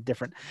of something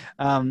different.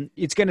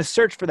 It's going to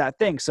search for that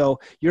thing. So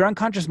your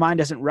unconscious mind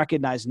doesn't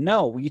recognize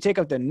no. You take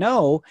out the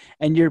no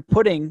and you're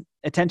putting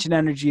attention,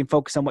 energy, and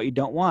focus on what you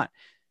don't want.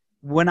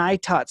 When I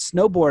taught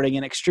snowboarding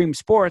and extreme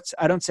sports,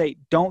 I don't say,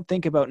 don't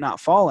think about not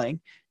falling,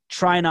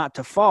 try not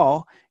to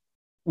fall.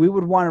 We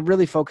would want to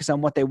really focus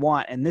on what they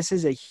want. And this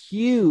is a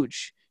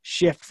huge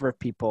shift for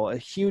people, a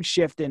huge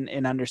shift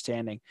in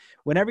understanding.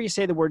 Whenever you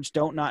say the words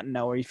don't, not,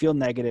 no, or you feel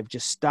negative,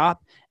 just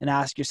stop and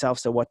ask yourself,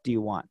 so what do you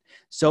want?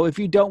 So if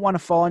you don't want to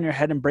fall on your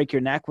head and break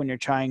your neck when you're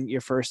trying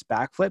your first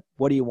backflip,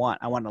 what do you want?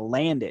 I want to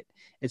land it.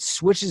 It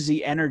switches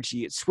the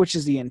energy. It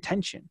switches the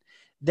intention.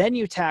 Then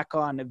you tack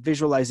on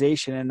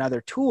visualization and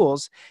other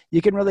tools,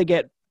 you can really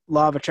get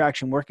law of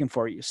attraction working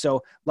for you.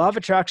 So law of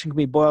attraction can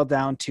be boiled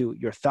down to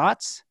your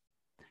thoughts,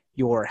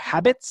 your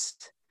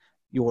habits,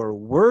 your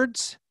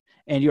words,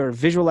 and your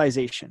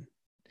visualization.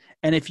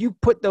 And if you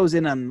put those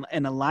in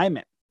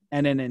alignment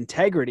and in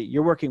integrity,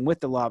 you're working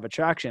with the law of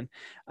attraction.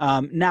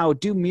 Now,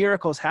 do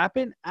miracles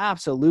happen?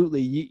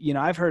 Absolutely. You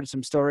know, I've heard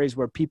some stories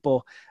where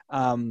people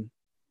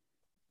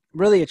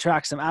really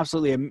attract some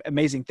absolutely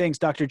amazing things.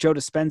 Dr. Joe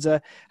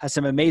Dispenza has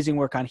some amazing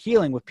work on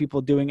healing with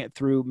people doing it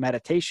through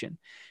meditation.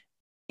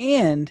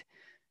 And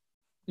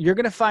you're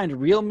going to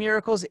find real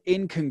miracles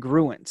in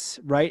congruence,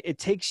 right? It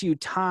takes you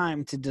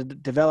time to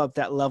develop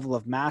that level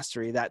of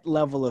mastery, that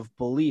level of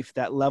belief,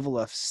 that level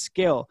of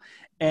skill.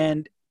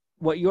 And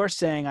what you're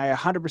saying, I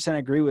 100%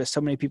 agree with.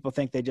 So many people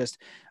think they just,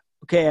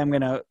 okay, I'm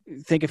going to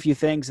think a few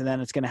things and then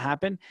it's going to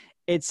happen.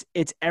 It's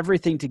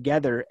everything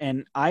together.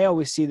 And I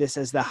always see this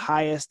as the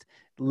highest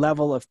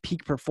level of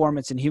peak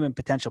performance and human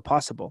potential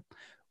possible.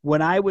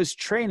 When I was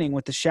training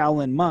with the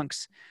Shaolin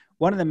monks,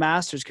 one of the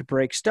masters could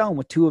break stone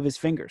with 2 of his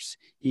fingers.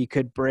 He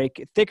could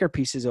break thicker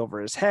pieces over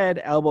his head,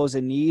 elbows,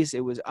 and knees.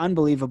 It was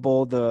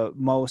unbelievable. The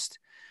most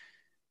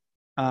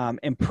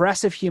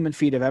impressive human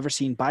feat I've ever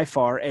seen by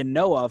far and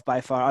know of by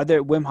far.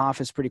 Other Wim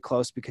Hof is pretty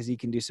close because he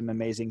can do some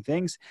amazing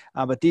things.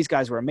 But these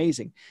guys were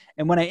amazing.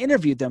 And when I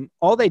interviewed them,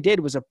 all they did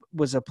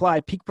was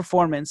apply peak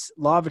performance,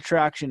 law of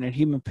attraction, and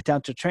human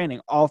potential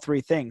training, all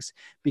 3 things,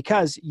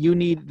 because you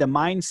need the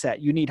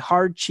mindset. You need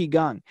hard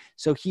qigong.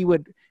 So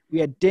we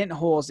had dent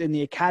holes in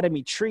the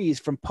academy trees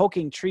from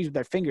poking trees with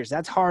their fingers.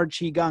 That's hard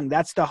qigong.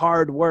 That's the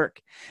hard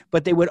work.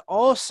 But they would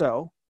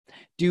also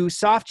do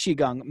soft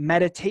qigong,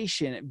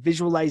 meditation,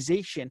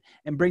 visualization,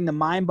 and bring the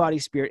mind, body,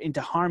 spirit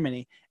into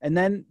harmony. And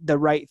then the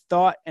right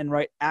thought and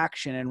right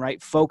action and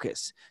right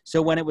focus.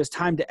 So when it was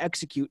time to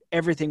execute,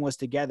 everything was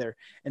together.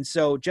 And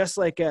so just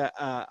like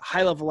a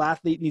high-level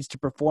athlete needs to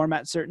perform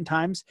at certain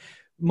times,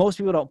 most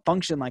people don't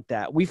function like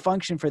that. We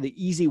function for the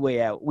easy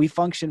way out. We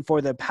function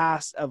for the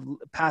path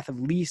of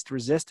least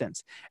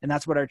resistance. And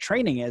that's what our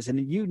training is. And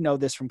you know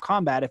this from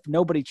combat. If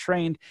nobody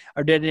trained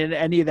or did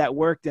any of that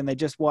work, and they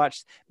just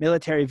watched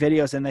military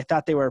videos and they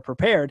thought they were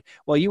prepared,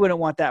 well, you wouldn't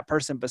want that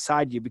person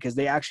beside you because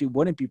they actually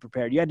wouldn't be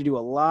prepared. You had to do a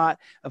lot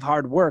of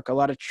hard work, a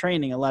lot of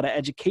training, a lot of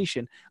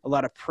education, a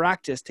lot of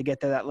practice to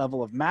get to that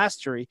level of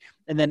mastery.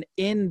 And then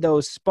in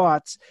those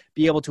spots,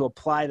 be able to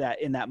apply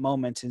that in that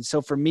moment. And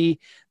so for me,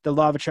 the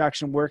law of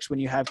attraction works when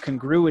you have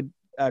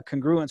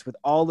congruence with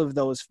all of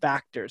those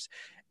factors.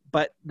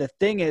 But the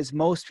thing is,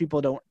 most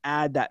people don't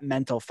add that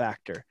mental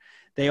factor.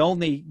 They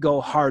only go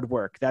hard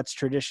work. That's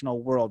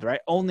traditional world, right?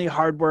 Only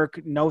hard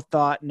work, no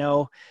thought,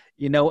 no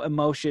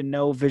emotion,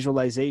 no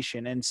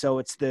visualization. And so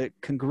it's the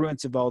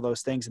congruence of all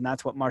those things. And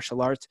that's what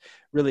martial arts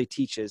really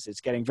teaches.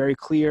 It's getting very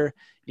clear,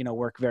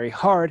 work very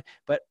hard,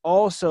 but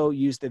also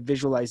use the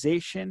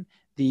visualization,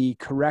 the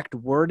correct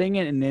wording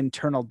and an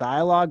internal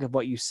dialogue of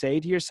what you say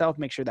to yourself,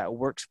 make sure that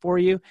works for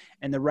you,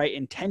 and the right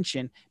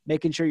intention,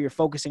 making sure you're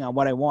focusing on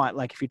what I want.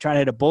 Like if you're trying to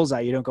hit a bullseye,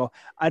 you don't go,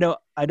 I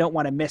don't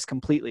want to miss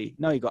completely.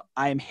 No, you go,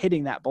 I am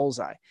hitting that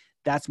bullseye.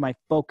 That's my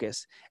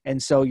focus.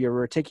 And so your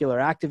reticular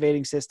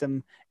activating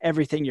system,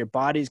 everything, your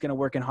body's going to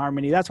work in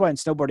harmony. That's why in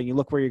snowboarding, you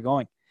look where you're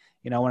going.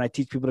 When I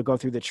teach people to go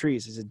through the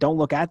trees, I said, don't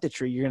look at the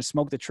tree. You're going to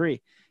smoke the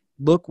tree.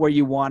 Look where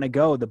you want to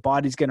go. The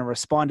body's going to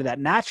respond to that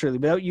naturally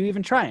without you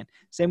even trying.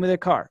 Same with a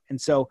car. And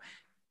so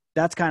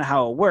that's kind of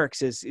how it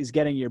works is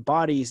getting your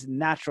body's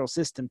natural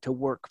system to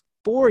work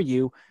for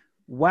you,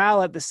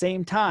 while at the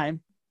same time,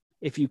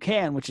 if you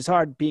can, which is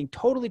hard, being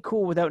totally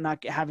cool without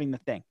not having the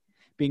thing,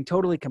 being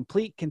totally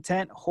complete,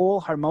 content, whole,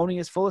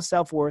 harmonious, full of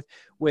self-worth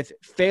with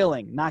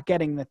failing, not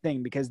getting the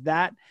thing, because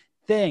that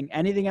thing,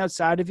 anything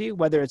outside of you,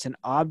 whether it's an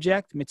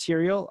object,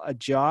 material, a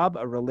job,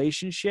 a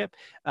relationship,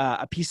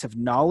 a piece of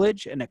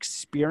knowledge, an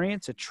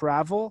experience, a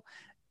travel,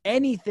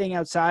 anything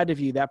outside of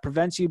you that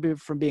prevents you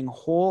from being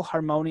whole,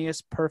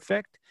 harmonious,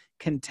 perfect,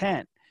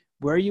 content,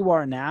 where you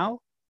are now,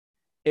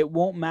 it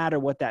won't matter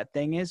what that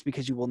thing is,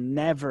 because you will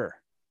never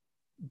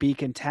be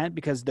content,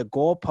 because the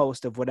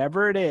goalpost of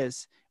whatever it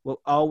is will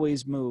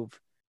always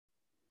move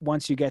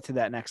once you get to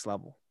that next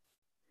level.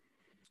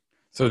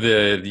 So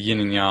the yin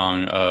and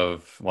yang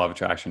of law of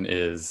attraction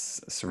is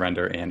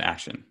surrender and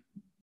action.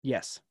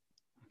 Yes.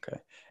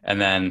 Okay. And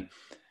then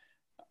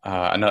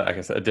another, I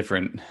guess, a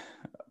different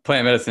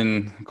plant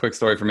medicine quick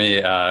story for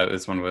me.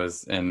 This one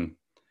was in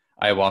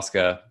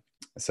ayahuasca.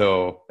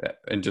 So,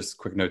 and just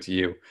quick note to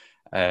you,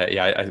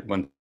 I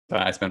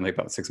spent like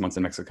about 6 months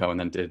in Mexico, and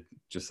then did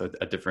just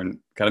a different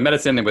kind of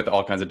medicine and with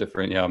all kinds of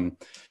different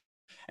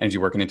energy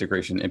work and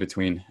integration in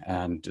between,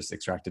 and just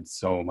extracted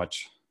so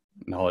much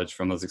knowledge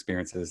from those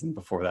experiences. And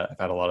before that, I've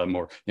had a lot of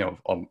more,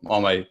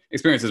 all my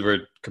experiences were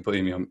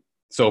completely,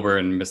 sober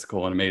and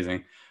mystical and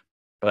amazing,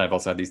 but I've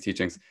also had these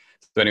teachings.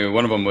 So anyway,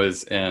 one of them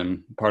was,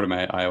 part of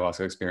my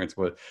ayahuasca experience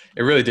was,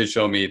 it really did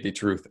show me the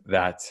truth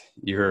that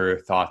your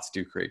thoughts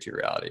do create your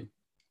reality.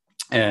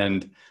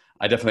 And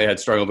I definitely had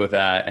struggled with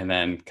that, and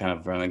then kind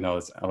of really know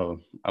this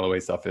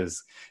LOA stuff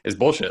is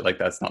bullshit. Like,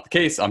 that's not the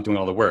case. I'm doing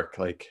all the work.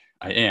 Like,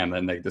 I am,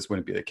 and like this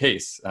wouldn't be the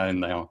case.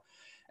 And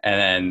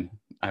then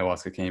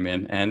ayahuasca came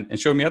in and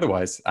showed me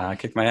otherwise.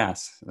 Kicked my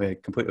ass,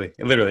 like, completely.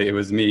 Literally, it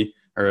was me,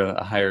 or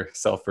a higher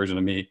self version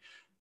of me,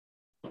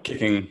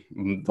 kicking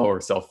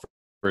lower self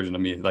version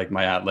of me.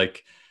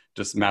 Like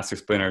just Master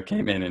Splinter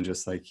came in and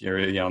just like,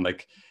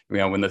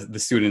 when the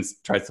students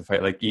tries to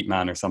fight like Eat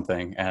Man or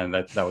something, and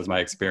that was my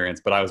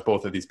experience. But I was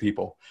both of these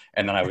people,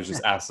 and then I was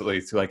just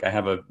absolutely like, I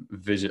have a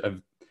vision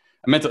of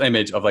a mental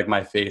image of like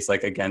my face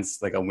like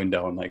against like a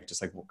window, and like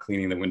just like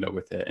cleaning the window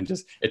with it, and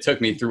just it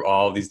took me through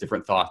all these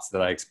different thoughts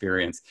that I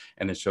experienced,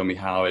 and it showed me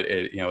how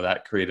it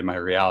that created my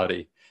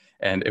reality,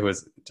 and it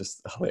was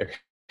just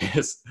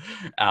hilarious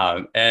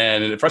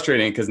and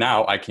frustrating, because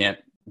now I can't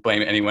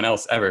blame anyone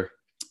else ever,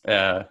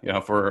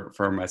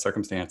 for my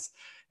circumstance.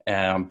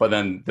 But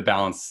then the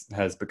balance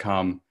has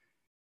become,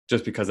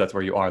 just because that's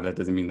where you are, that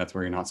doesn't mean that's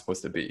where you're not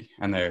supposed to be.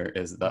 And there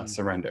is the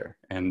surrender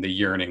and the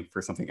yearning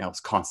for something else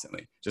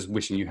constantly, just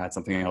wishing you had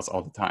something else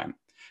all the time.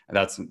 And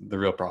that's the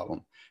real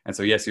problem. And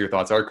so, yes, your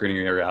thoughts are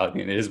creating your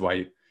reality, and it is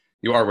why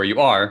you are where you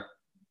are,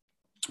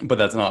 but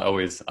that's not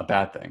always a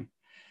bad thing.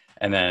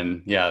 And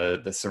then,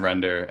 the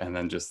surrender and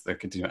then just the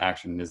continued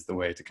action is the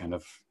way to kind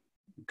of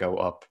go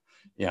up,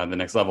 the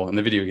next level in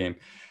the video game.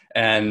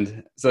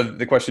 And so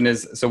the question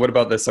is, so what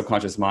about the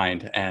subconscious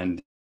mind?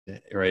 And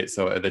right,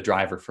 so the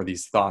driver for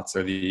these thoughts,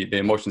 or the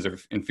emotions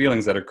and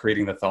feelings that are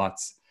creating the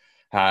thoughts,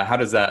 how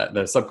does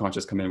the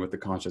subconscious come in with the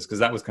conscious? Because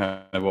that was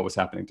kind of what was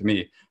happening to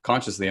me.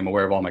 Consciously, I'm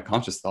aware of all my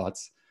conscious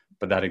thoughts,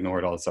 but that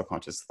ignored all the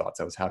subconscious thoughts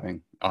I was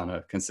having on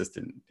a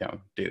consistent,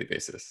 daily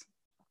basis.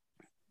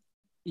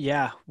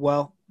 Yeah,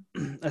 well,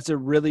 that's a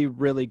really,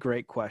 really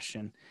great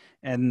question.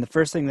 And the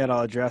first thing that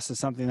I'll address is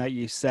something that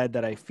you said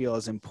that I feel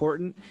is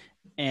important.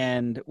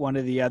 And one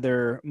of the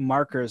other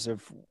markers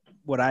of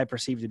what I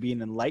perceive to be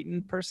an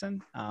enlightened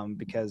person,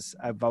 because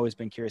I've always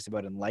been curious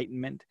about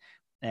enlightenment,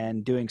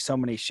 and doing so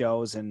many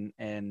shows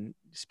and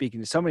speaking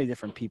to so many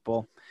different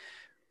people,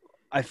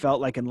 I felt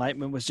like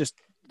enlightenment was just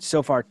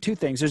so far two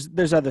things.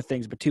 There's other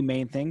things, but two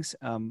main things.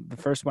 The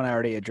first one I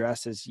already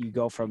addressed is you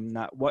go from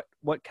not what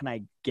can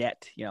I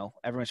get?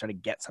 Everyone's trying to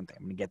get something.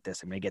 I'm going to get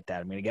this. I'm going to get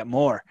that. I'm going to get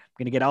more. I'm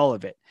going to get all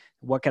of it.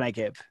 What can I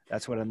give?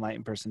 That's what an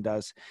enlightened person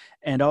does.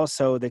 And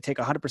also they take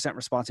 100%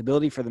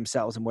 responsibility for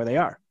themselves and where they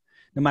are,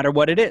 no matter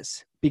what it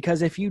is.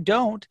 Because if you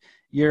don't,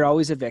 you're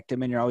always a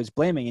victim and you're always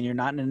blaming, and you're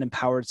not in an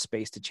empowered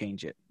space to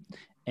change it.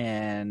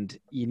 And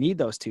you need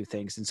those two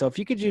things. And so if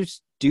you could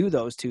just do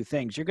those two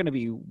things, you're going to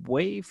be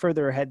way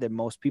further ahead than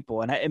most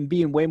people, and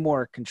be in way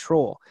more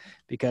control,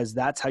 because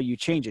that's how you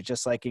change it.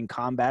 Just like in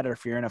combat, or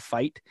if you're in a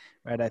fight,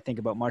 right? I think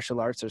about martial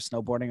arts or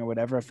snowboarding or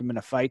whatever. If I'm in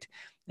a fight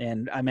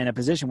and I'm in a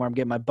position where I'm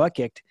getting my butt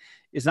kicked,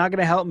 it's not going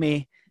to help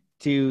me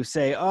to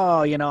say,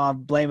 oh, I'll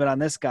blame it on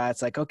this guy.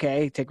 It's like,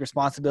 okay, take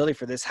responsibility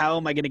for this. How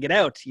am I going to get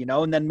out?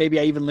 And then maybe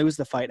I even lose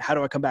the fight. How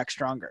do I come back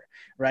stronger?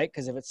 Right?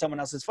 Because if it's someone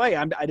else's fight,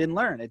 I didn't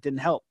learn. It didn't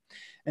help.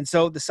 And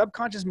so the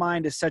subconscious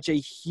mind is such a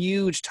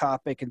huge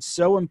topic and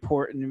so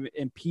important,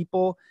 and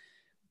people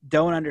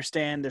don't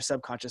understand their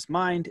subconscious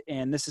mind.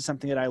 And this is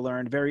something that I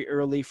learned very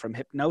early from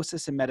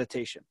hypnosis and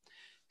meditation.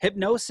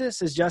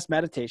 Hypnosis is just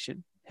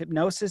meditation.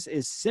 Hypnosis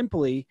is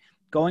simply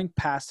going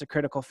past the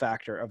critical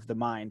factor of the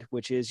mind,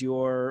 which is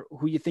who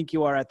you think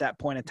you are at that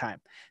point in time.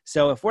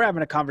 So if we're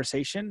having a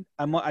conversation,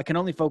 I can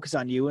only focus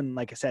on you and,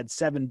 like I said,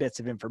 7 bits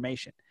of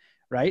information,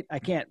 right? I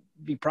can't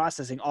be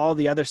processing all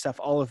the other stuff,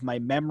 all of my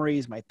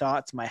memories, my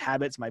thoughts, my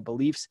habits, my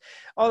beliefs.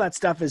 All that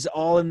stuff is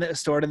all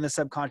stored in the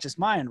subconscious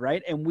mind,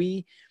 right? And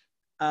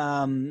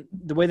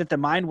the way that the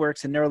mind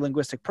works in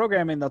neuro-linguistic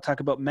programming, they'll talk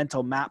about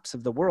mental maps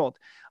of the world.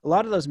 A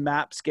lot of those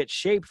maps get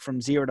shaped from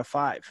 0 to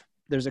 5.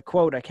 There's a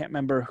quote, I can't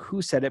remember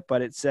who said it,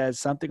 but it says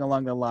something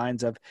along the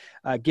lines of,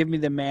 give me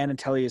the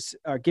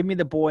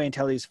boy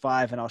until he's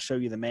 5 and I'll show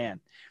you the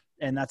man.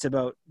 And that's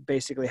about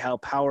basically how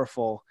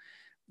powerful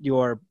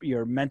your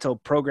mental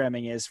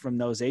programming is from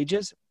those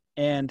ages.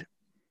 And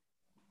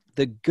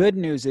the good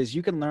news is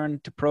you can learn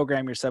to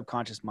program your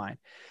subconscious mind.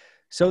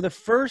 So the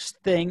first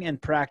thing in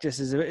practice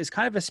is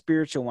kind of a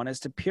spiritual one, is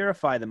to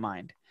purify the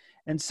mind.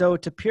 And so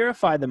to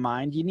purify the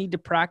mind, you need to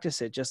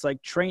practice it just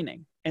like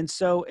training. And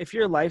so if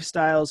your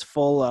lifestyle's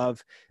full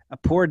of a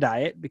poor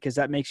diet, because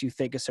that makes you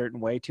think a certain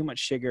way, too much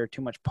sugar,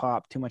 too much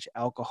pop, too much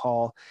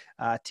alcohol,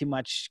 too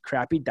much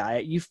crappy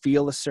diet, you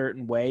feel a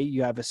certain way,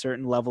 you have a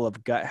certain level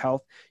of gut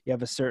health, you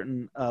have a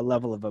certain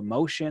level of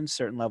emotion,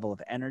 certain level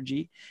of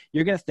energy,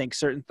 you're going to think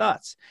certain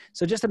thoughts.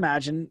 So just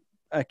imagine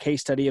a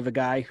case study of a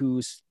guy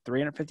who's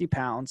 350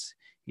 pounds.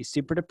 He's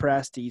super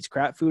depressed. He eats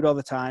crap food all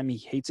the time. He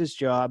hates his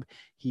job.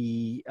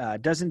 He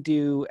doesn't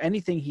do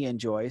anything he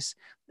enjoys,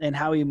 and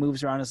how he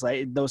moves around his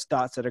life, those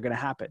thoughts that are going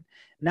to happen.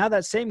 Now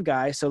that same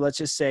guy, so let's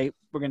just say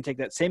we're going to take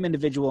that same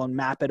individual and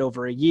map it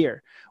over a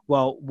year.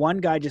 Well,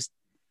 the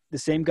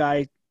same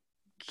guy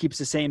keeps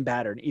the same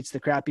pattern, eats the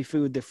crappy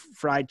food, the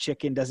fried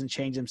chicken, doesn't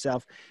change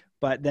himself.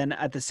 But then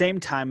at the same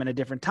time, in a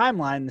different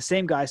timeline, the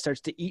same guy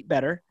starts to eat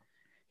better.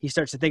 He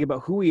starts to think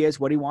about who he is,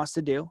 what he wants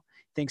to do,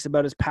 thinks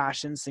about his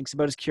passions, thinks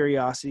about his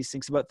curiosities,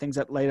 thinks about things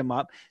that light him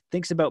up,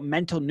 thinks about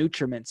mental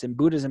nutriments. In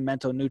Buddhism,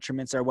 mental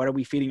nutriments are what are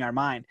we feeding our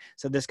mind?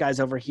 So this guy's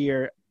over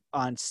here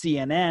on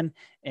CNN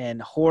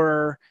and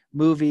horror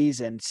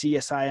movies and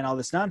CSI and all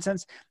this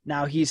nonsense.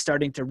 Now he's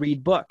starting to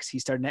read books.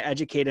 He's starting to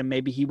educate him.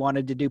 Maybe he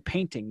wanted to do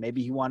painting.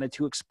 Maybe he wanted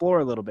to explore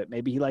a little bit.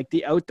 Maybe he liked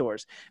the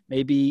outdoors.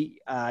 Maybe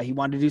he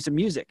wanted to do some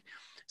music.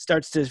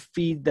 Starts to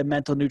feed the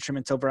mental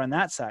nutriments over on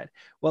that side.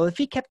 Well, if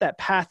he kept that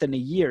path in a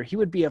year, he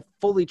would be a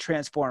fully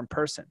transformed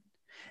person.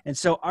 And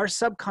so our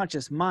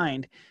subconscious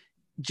mind,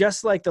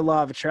 just like the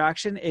law of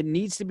attraction, it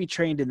needs to be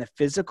trained in the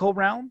physical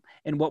realm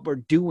and what we're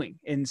doing.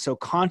 And so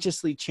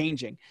consciously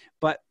changing.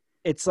 But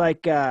it's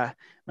like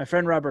my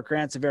friend Robert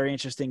Grant's a very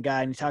interesting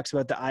guy, and he talks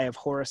about the eye of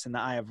Horus and the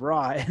eye of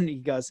Ra. And he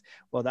goes,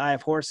 well, the eye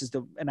of Horus is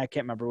and I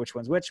can't remember which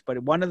one's which, but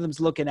one of them's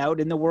looking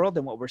out in the world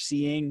and what we're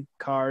seeing,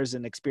 cars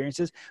and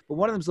experiences, but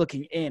one of them's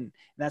looking in. And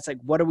that's like,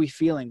 what are we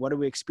feeling? What are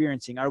we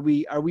experiencing? Are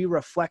we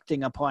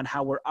reflecting upon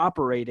how we're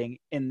operating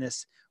in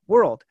this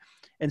world?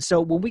 And so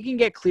when we can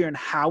get clear on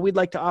how we'd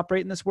like to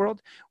operate in this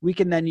world, we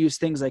can then use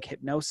things like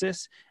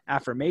hypnosis,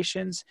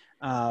 affirmations,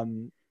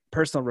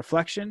 personal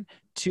reflection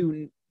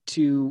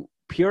to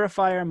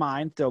purify our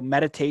mind through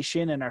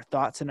meditation and our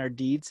thoughts and our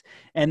deeds.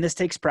 And this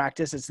takes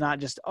practice. It's not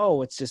just,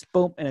 it's just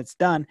boom and it's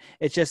done.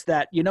 It's just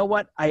that, you know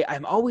what? I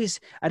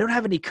don't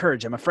have any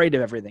courage. I'm afraid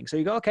of everything. So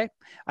you go, okay,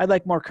 I'd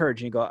like more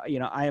courage. And you go,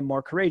 I am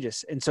more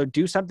courageous. And so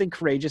do something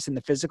courageous in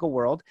the physical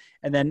world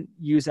and then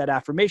use that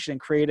affirmation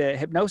and create a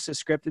hypnosis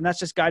script. And that's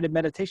just guided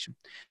meditation.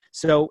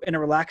 So in a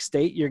relaxed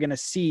state, you're going to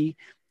see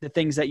the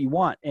things that you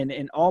want. And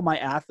in all my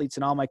athletes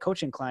and all my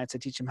coaching clients, I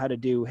teach them how to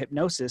do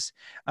hypnosis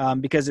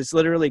because it's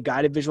literally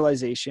guided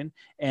visualization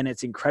and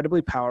it's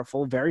incredibly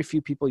powerful. Very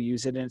few people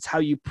use it. And it's how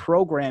you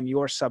program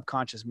your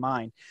subconscious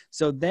mind.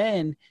 So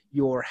then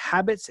your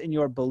habits and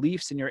your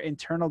beliefs and your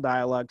internal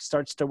dialogue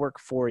starts to work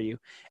for you.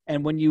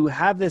 And when you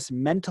have this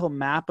mental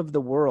map of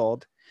the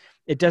world,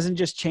 it doesn't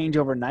just change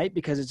overnight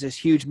because it's this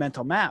huge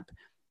mental map.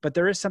 But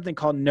there is something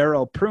called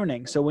neural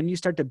pruning. So when you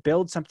start to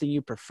build something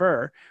you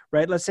prefer,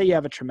 right? Let's say you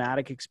have a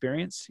traumatic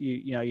experience.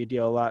 You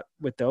deal a lot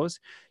with those.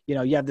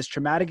 You have this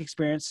traumatic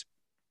experience.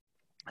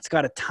 It's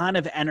got a ton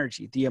of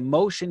energy. The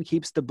emotion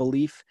keeps the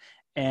belief,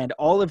 and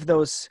all of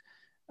those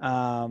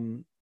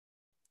what's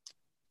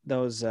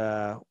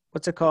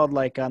it called?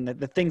 Like on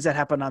the things that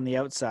happen on the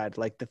outside,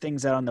 like the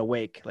things that are on the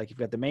wake. Like you've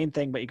got the main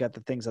thing, but you got the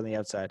things on the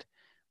outside.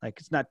 Like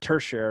it's not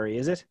tertiary,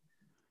 is it?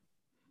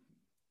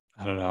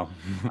 I don't know.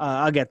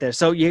 I'll get there.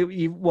 So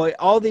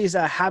all these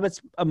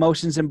habits,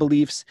 emotions, and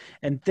beliefs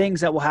and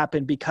things that will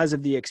happen because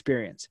of the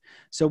experience.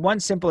 So one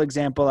simple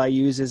example I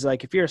use is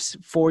like if you're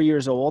 4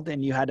 years old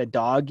and you had a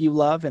dog you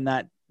love and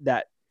that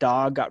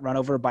dog got run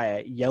over by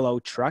a yellow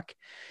truck,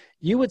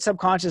 you would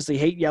subconsciously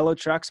hate yellow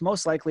trucks,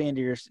 most likely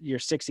into your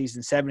 60s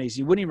and 70s.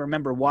 You wouldn't even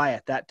remember why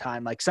at that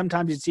time. Like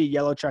sometimes you'd see a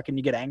yellow truck and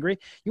you get angry.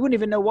 You wouldn't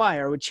even know why,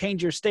 or it would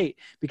change your state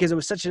because it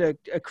was such a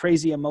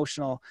crazy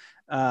emotional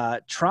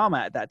trauma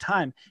at that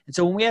time. And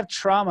so when we have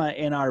trauma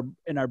in our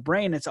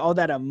brain, it's all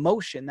that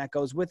emotion that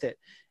goes with it.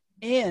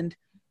 And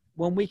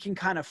when we can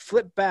kind of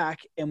flip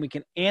back and we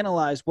can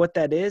analyze what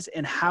that is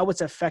and how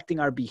it's affecting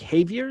our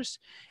behaviors,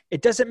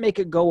 it doesn't make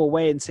it go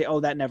away and say, oh,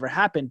 that never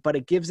happened, but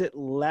it gives it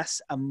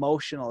less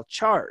emotional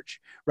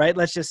charge, right?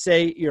 Let's just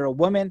say you're a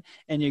woman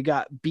and you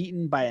got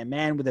beaten by a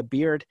man with a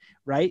beard,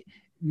 right?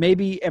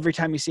 Maybe every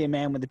time you see a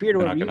man with a beard,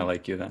 they're not going to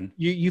like you then.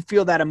 You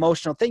feel that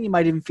emotional thing. You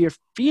might even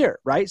fear,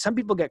 right? Some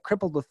people get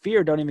crippled with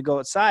fear, don't even go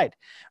outside,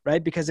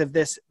 right? Because of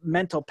this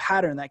mental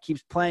pattern that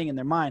keeps playing in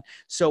their mind.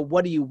 So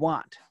what do you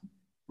want?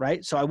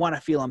 Right? So I want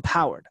to feel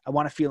empowered. I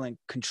want to feel in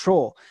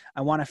control.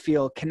 I want to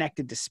feel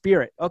connected to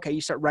spirit. Okay.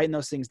 You start writing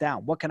those things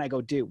down. What can I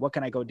go do? What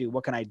can I go do?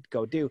 What can I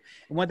go do?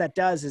 And what that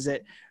does is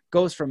it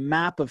goes from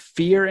map of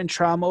fear and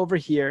trauma over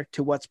here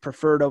to what's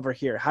preferred over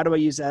here. How do I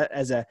use that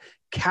as a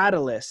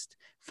catalyst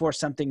for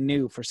something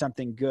new, for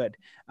something good?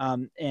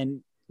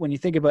 And when you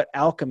think about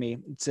alchemy,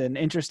 it's an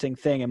interesting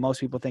thing. And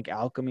most people think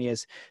alchemy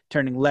is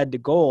turning lead to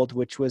gold,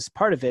 which was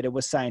part of it. It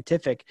was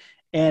scientific.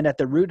 And at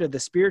the root of the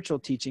spiritual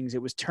teachings,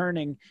 it was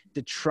turning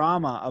the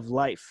trauma of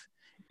life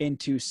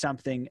into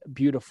something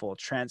beautiful,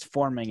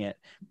 transforming it.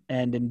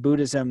 And in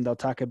Buddhism, they'll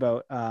talk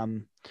about,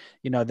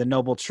 the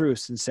noble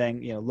truths and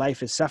saying,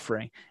 life is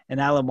suffering. And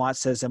Alan Watts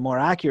says a more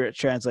accurate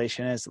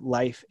translation is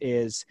life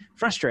is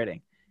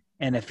frustrating.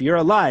 And if you're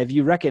alive,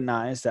 you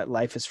recognize that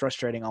life is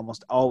frustrating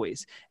almost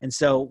always. And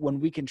so when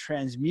we can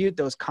transmute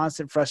those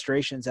constant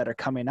frustrations that are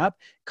coming up,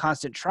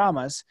 constant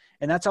traumas,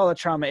 and that's all a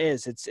trauma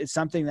is. It's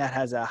something that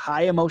has a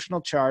high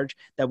emotional charge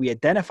that we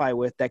identify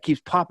with that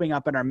keeps popping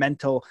up in our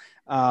mental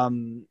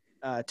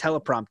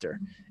teleprompter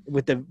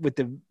with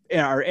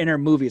our inner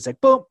movie. It's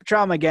like, boom,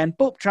 trauma again,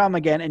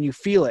 and you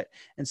feel it.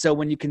 And so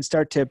when you can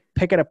start to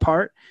pick it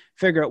apart,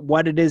 figure out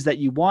what it is that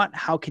you want,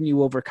 how can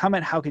you overcome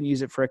it, how can you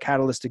use it for a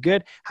catalyst of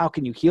good, how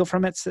can you heal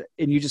from it,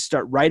 and you just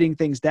start writing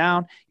things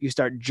down, you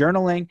start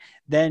journaling,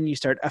 then you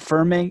start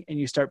affirming, and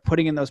you start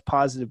putting in those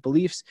positive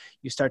beliefs,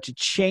 you start to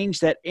change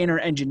that inner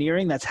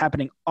engineering that's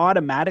happening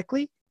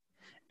automatically,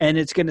 and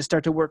it's going to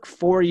start to work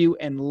for you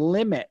and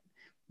limit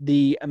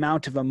the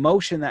amount of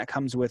emotion that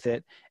comes with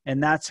it.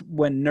 And that's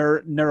when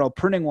neural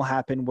pruning will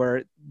happen,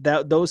 where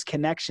those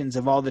connections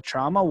of all the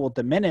trauma will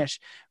diminish,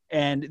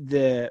 and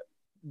the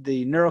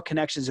neural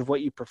connections of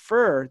what you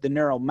prefer, the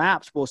neural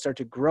maps will start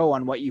to grow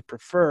on what you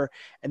prefer.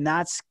 And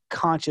that's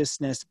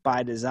consciousness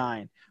by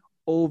design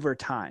over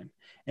time.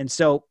 And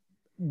so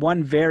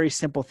one very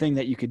simple thing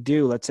that you could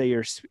do, let's say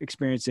you're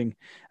experiencing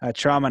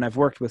trauma, and I've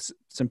worked with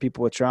some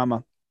people with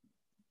trauma.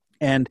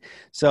 And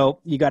so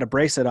you got a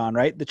bracelet on,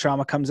 right? The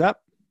trauma comes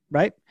up,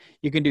 right?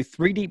 You can do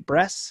 3 deep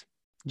breaths,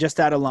 just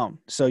that alone.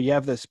 So you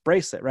have this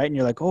bracelet, right? And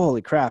you're like, oh,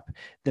 holy crap.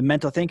 The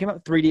mental thing came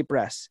up, 3 deep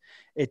breaths.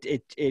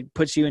 It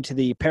puts you into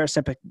the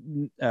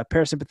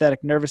parasympathetic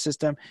nervous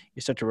system.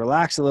 You start to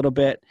relax a little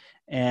bit,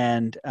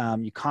 and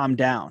you calm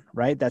down,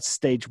 right? That's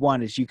stage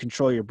 1, is you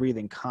control your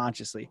breathing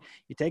consciously.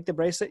 You take the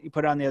bracelet, you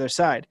put it on the other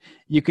side.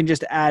 You can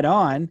just add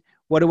on,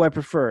 what do I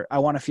prefer? I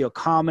want to feel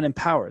calm and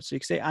empowered. So you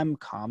can say, I'm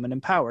calm and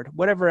empowered,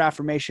 whatever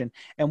affirmation.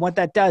 And what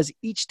that does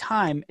each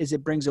time is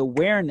it brings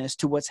awareness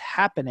to what's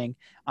happening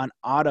on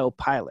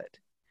autopilot.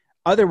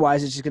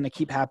 Otherwise, it's just going to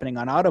keep happening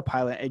on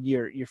autopilot, and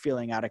you're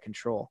feeling out of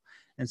control.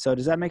 And so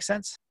does that make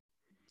sense?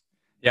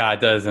 Yeah, it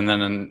does. And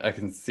then I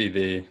can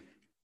see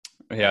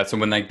so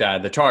when like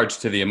that, the charge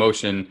to the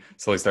emotion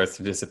slowly starts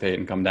to dissipate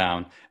and come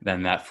down,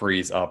 then that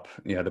frees up,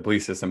 the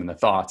belief system and the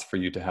thoughts for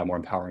you to have more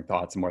empowering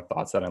thoughts and more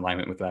thoughts that are in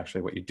alignment with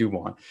actually what you do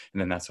want.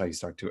 And then that's how you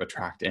start to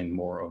attract in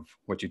more of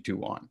what you do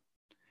want.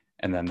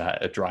 And then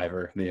that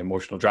driver, the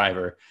emotional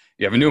driver,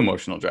 you have a new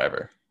emotional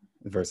driver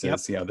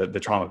versus, the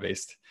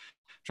trauma-based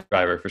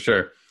driver for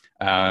sure.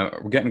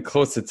 We're getting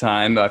close to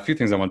time. A few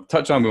things I want to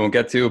touch on, we won't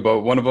get to,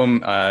 but one of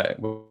them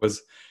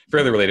was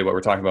fairly related to what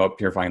we're talking about,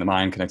 purifying the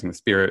mind, connecting with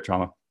spirit,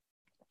 trauma.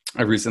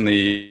 I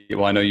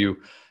know you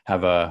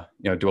have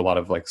do a lot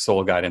of like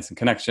soul guidance and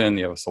connection.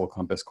 You have a soul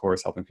compass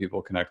course helping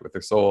people connect with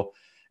their soul.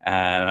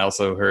 And I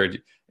also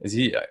heard, is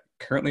he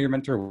currently your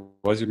mentor?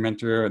 Was your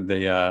mentor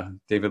the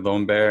David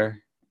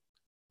Lombard?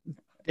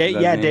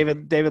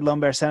 David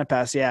Lombard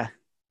Senepass. Yeah.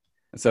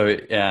 So,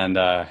 and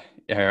I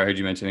heard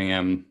you mentioning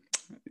him,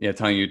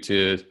 telling you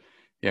to,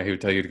 he would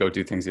tell you to go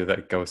do things,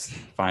 that go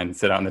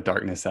sit out in the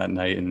darkness at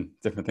night and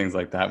different things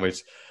like that,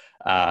 which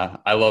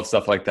I love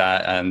stuff like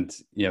that. And,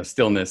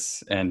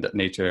 stillness and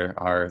nature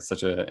are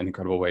such an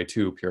incredible way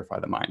to purify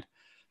the mind.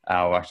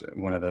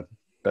 Actually, one of the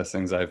best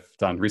things I've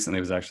done recently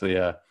was actually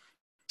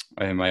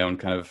in my own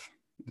kind of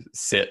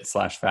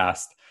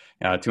sit/fast,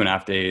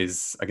 2.5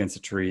 days against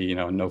a tree,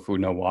 no food,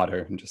 no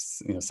water, and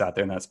just, sat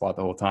there in that spot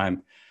the whole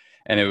time.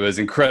 And it was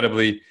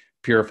incredibly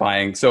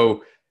purifying.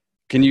 So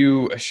can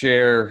you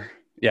share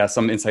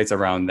some insights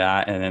around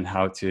that, and then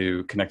how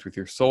to connect with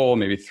your soul,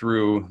 maybe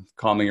through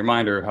calming your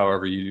mind, or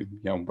however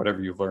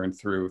whatever you've learned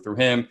through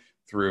him,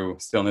 through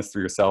stillness,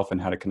 through yourself,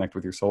 and how to connect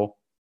with your soul?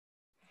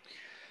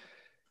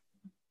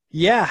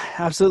 Yeah,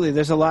 absolutely.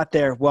 There's a lot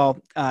there. Well,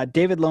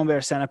 David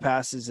Lombard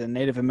Senepass is a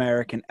Native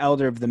American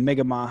elder of the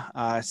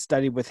Mi'kmaq.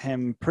 Studied with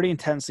him pretty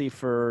intensely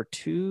for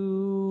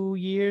 3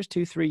 years.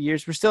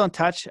 We're still in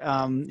touch,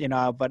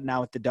 but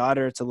now with the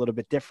daughter, it's a little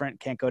bit different.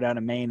 Can't go down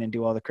to Maine and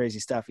do all the crazy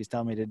stuff he's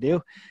telling me to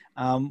do.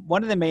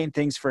 One of the main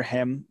things for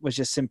him was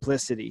just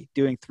simplicity,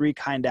 doing 3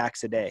 kind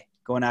acts a day,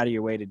 going out of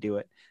your way to do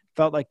it.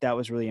 Felt like that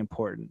was really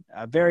important.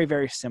 Very,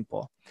 very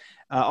simple.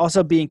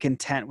 Also being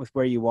content with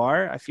where you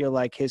are. I feel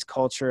like his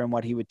culture and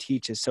what he would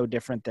teach is so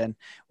different than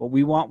what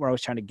we want. We're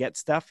always trying to get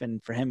stuff.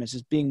 And for him, it's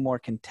just being more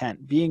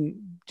content,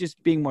 being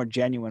more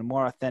genuine,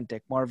 more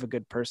authentic, more of a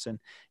good person,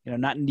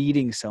 not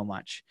needing so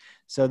much.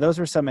 So those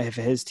were some of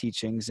his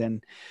teachings.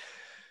 And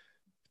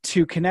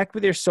to connect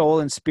with your soul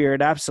and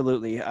spirit,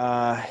 absolutely.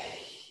 Less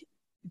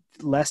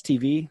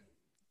TV.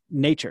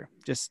 Nature,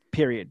 just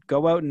period.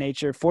 Go out in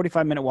nature,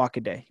 45-minute walk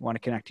a day. You want to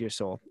connect to your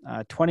soul.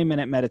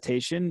 20-minute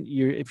meditation.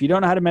 If you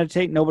don't know how to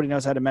meditate, nobody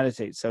knows how to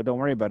meditate. So don't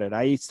worry about it.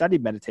 I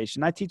studied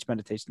meditation. I teach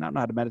meditation. I don't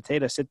know how to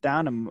meditate. I sit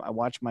down and I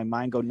watch my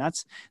mind go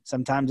nuts.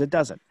 Sometimes it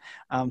doesn't.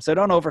 So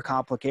don't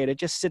overcomplicate it.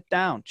 Just sit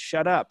down,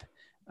 shut up,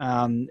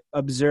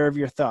 observe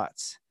your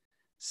thoughts.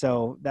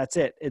 So that's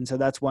it. And so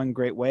that's one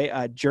great way.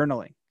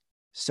 Journaling.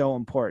 So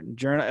important.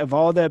 Journal, of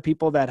all the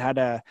people that had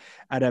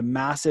a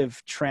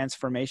massive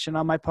transformation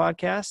on my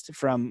podcast,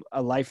 from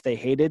a life they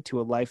hated to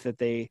a life that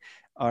they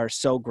are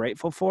so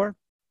grateful for,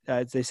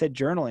 they said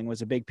journaling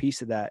was a big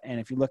piece of that. And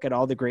if you look at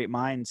all the great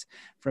minds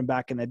from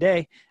back in the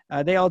day,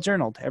 they all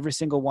journaled, every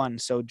single one.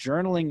 So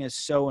journaling is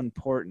so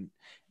important.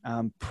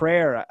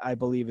 Prayer, I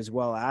believe, as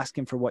well,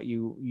 asking for what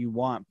you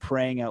want,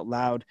 praying out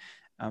loud.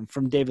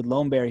 From David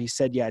Lombard, he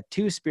said, yeah,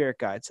 two spirit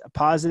guides, a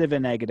positive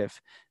and negative,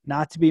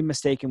 not to be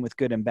mistaken with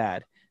good and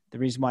bad. The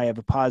reason why I have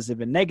a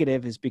positive and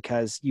negative is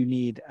because you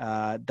need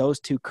those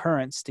two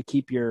currents to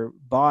keep your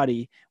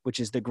body, which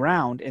is the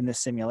ground, in the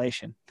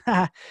simulation.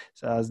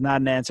 So it's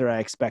not an answer I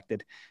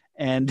expected.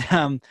 And,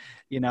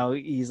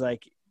 he's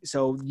like,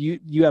 so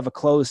you have a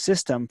closed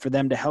system. For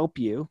them to help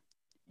you,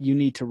 you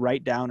need to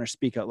write down or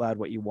speak out loud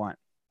what you want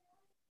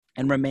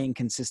and remain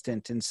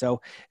consistent. And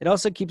so it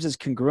also keeps us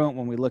congruent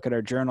when we look at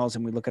our journals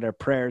and we look at our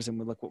prayers and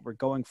we look what we're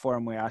going for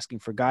and we're asking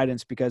for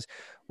guidance, because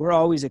we're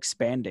always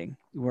expanding.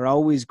 We're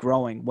always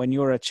growing. When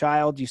you're a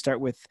child, you start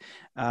with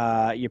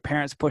your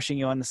parents pushing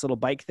you on this little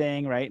bike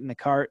thing, right, in the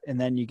cart.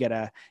 And then you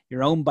get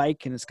your own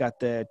bike and it's got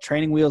the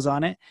training wheels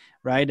on it,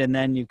 right? And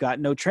then you've got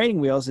no training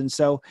wheels. And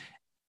so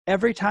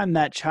every time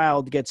that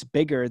child gets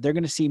bigger, they're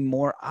going to see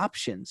more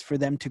options for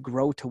them to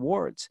grow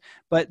towards.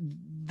 But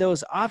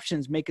those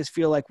options make us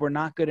feel like we're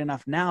not good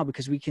enough now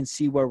because we can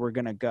see where we're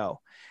going to go.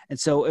 And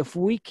so if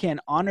we can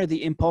honor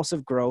the impulse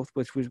of growth,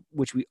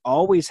 which we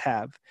always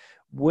have,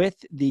 with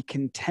the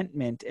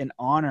contentment and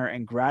honor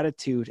and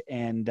gratitude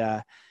and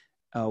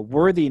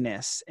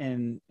worthiness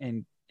and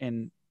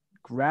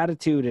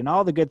gratitude and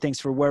all the good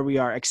things for where we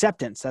are.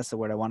 Acceptance. That's the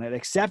word I wanted.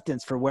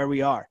 Acceptance for where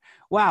we are.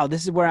 Wow.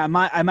 This is where I'm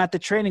at the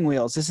training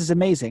wheels. This is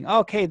amazing.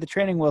 Okay. The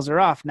training wheels are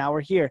off. Now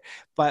we're here.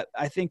 But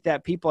I think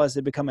that people, as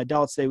they become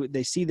adults,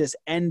 they see this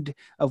end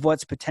of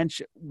what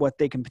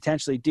they can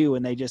potentially do.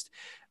 And they just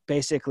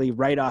basically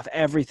write off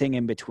everything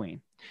in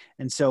between.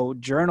 And so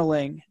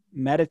journaling,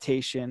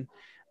 meditation,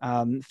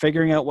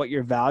 figuring out what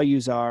your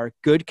values are,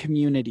 good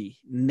community,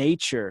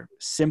 nature,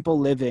 simple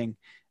living,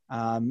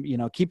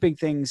 keeping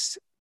things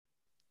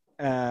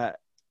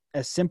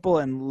as simple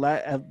and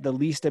the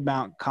least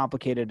amount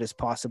complicated as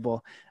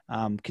possible.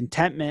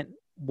 Contentment,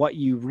 what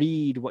you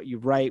read, what you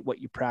write, what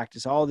you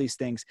practice, all these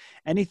things,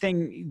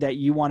 anything that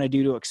you want to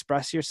do to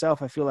express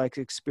yourself. I feel like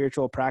it's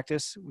spiritual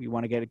practice. We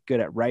want to get good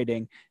at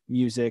writing,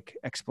 music,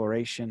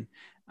 exploration,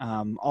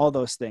 all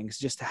those things,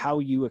 just how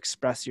you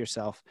express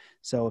yourself.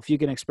 So if you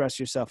can express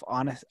yourself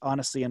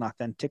honestly and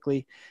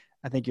authentically,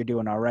 I think you're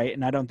doing all right.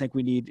 And I don't think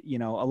we need,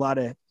 a lot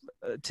of,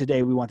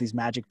 today we want these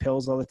magic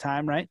pills all the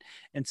time, right?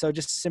 And so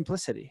just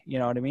simplicity, you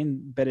know what I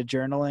mean? Bit of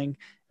journaling,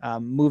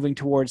 moving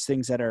towards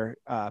things that are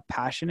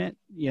passionate,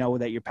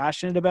 that you're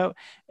passionate about,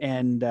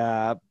 and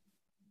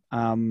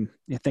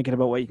you're thinking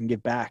about what you can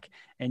give back.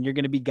 And you're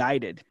going to be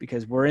guided,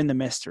 because we're in the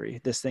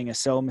mystery. This thing is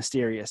so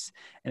mysterious.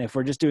 And if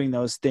we're just doing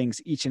those things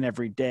each and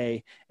every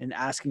day and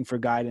asking for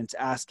guidance,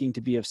 asking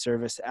to be of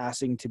service,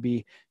 asking to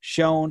be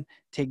shown,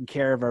 taking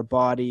care of our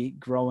body,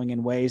 growing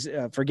in ways,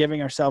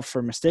 forgiving ourselves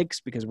for mistakes,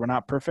 because we're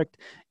not perfect,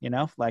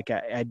 like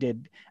I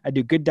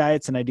do good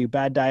diets and I do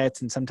bad diets.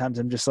 And sometimes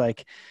I'm just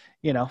like,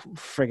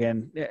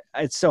 friggin',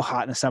 it's so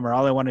hot in the summer.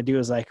 All I want to do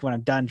is, like, when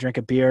I'm done, drink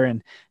a beer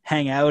and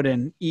hang out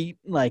and eat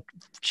like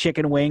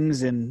chicken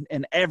wings and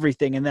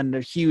everything. And then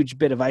a huge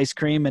bit of ice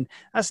cream. And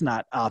that's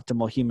not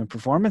optimal human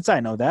performance. I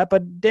know that,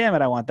 but damn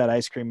it, I want that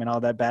ice cream and all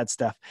that bad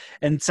stuff.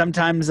 And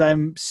sometimes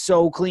I'm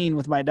so clean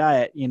with my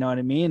diet, you know what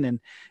I mean?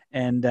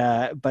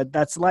 But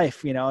that's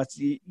life, it's,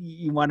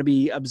 you want to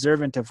be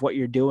observant of what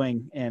you're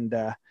doing and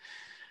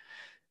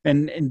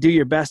do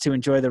your best to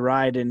enjoy the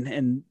ride.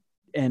 And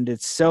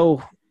it's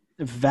so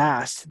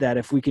vast that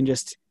if we can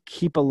just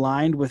keep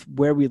aligned with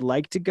where we'd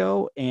like to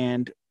go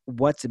and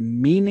what's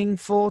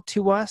meaningful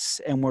to us,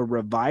 and we're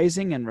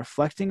revising and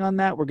reflecting on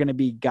that, we're going to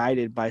be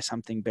guided by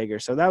something bigger.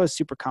 So that was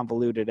super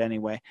convoluted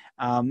anyway.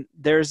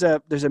 There's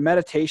a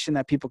meditation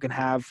that people can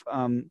have.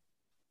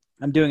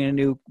 I'm doing a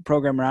new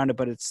program around it,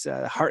 but it's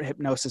heart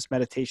hypnosis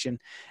meditation.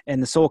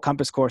 And the Soul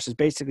Compass course is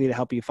basically to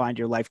help you find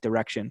your life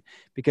direction,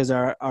 because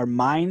our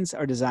minds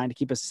are designed to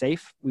keep us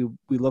safe. We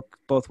look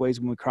both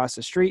ways when we cross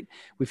the street.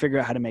 We figure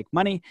out how to make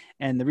money.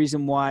 And the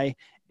reason why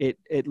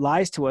it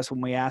lies to us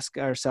when we ask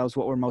ourselves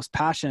what we're most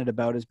passionate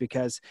about is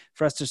because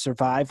for us to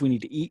survive, we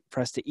need to eat. For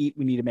us to eat,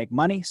 we need to make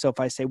money. So if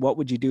I say, what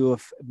would you do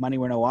if money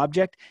were no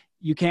object?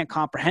 You can't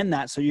comprehend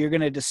that. So you're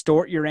going to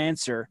distort your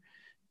answer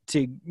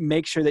to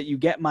make sure that you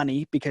get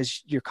money,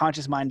 because your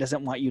conscious mind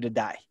doesn't want you to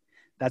die.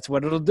 That's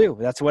what it'll do.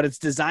 That's what it's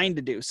designed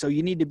to do. So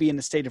you need to be in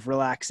a state of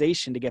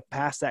relaxation to get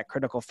past that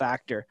critical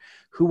factor.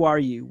 Who are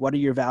you? What are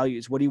your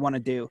values? What do you want to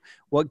do?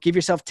 Well, give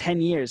yourself 10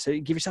 years.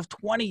 Give yourself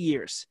 20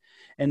 years.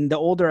 And the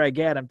older I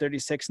get, I'm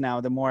 36 now,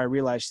 the more I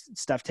realize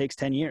stuff takes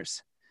 10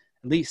 years,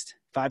 at least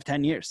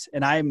 5-10 years.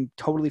 And I'm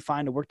totally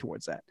fine to work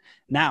towards that.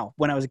 Now,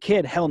 when I was a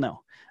kid, hell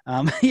no.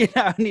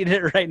 I need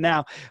it right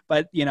now.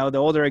 But, the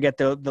older I get,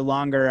 the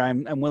longer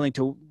I'm willing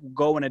to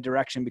go in a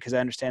direction, because I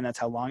understand that's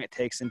how long it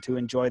takes, and to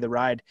enjoy the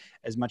ride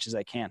as much as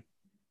I can.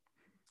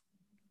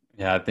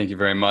 Yeah, thank you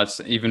very much.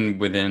 Even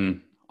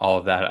within all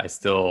of that, I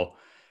still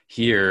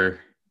hear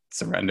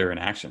surrender in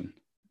action.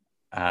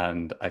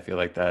 And I feel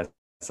like that's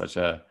such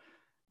a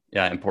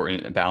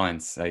important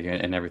balance, like,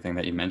 in everything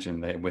that you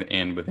mentioned, that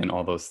within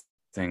all those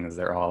things,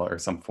 there all are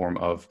some form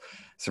of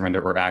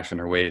surrender or action,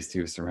 or ways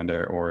to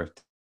surrender or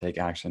take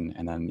action,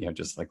 and then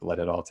just like let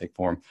it all take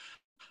form.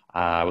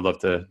 I would love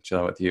to chill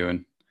out with you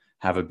and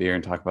have a beer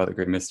and talk about the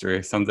great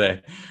mystery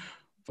someday.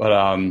 But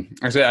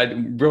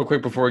actually, real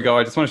quick before we go,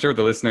 I just want to share with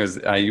the listeners.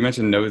 You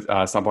mentioned no,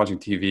 stop watching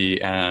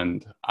TV,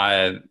 and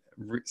I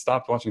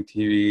stopped watching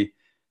TV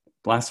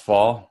last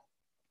fall,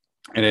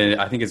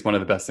 and I think it's one of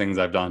the best things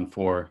I've done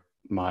for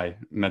my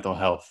mental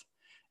health,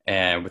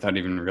 and without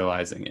even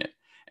realizing it.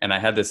 And I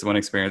had this one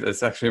experience.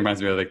 This actually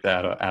reminds me of like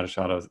that Out of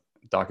Shadows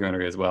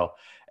documentary as well.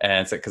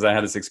 And it's because I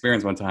had this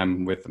experience one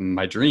time with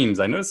my dreams.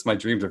 I noticed my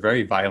dreams are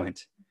very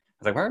violent. I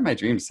was like, why are my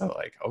dreams so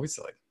like always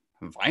so like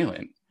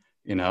violent?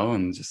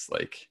 And just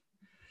like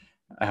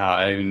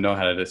I didn't know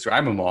how to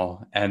describe them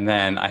all. And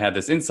then I had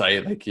this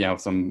insight, like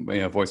some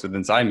voice within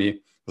inside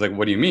me was like,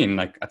 "What do you mean?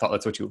 Like I thought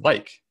that's what you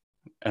like."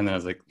 And then I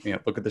was like,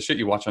 look at the shit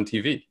you watch on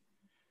TV.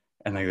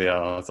 And like,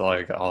 that's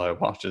all I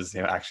watch is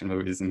action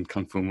movies and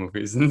kung fu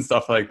movies and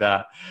stuff like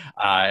that.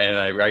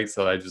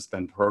 So I just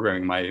been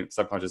programming my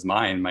subconscious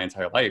mind my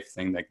entire life,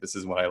 saying like, this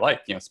is what I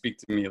like. Speak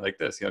to me like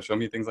this. Show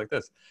me things like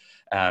this.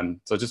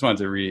 So just wanted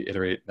to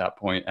reiterate that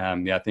point.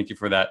 Thank you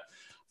for that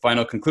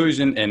final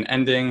conclusion and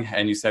ending.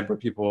 And you said where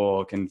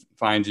people can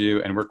find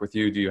you and work with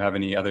you. Do you have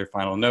any other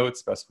final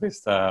notes? Best place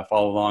to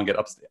follow along, get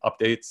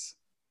updates?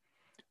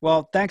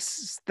 Well,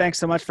 thanks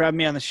so much for having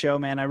me on the show,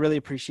 man. I really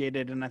appreciate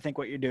it, and I think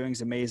what you're doing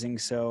is amazing.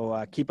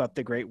 So keep up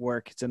the great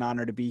work. It's an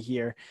honor to be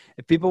here.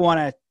 If people want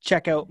to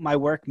check out my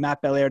work,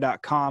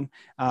 matbelair.com.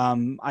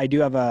 I do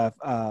have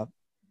a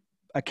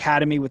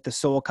academy with the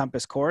Soul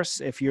Compass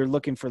course. If you're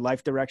looking for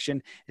life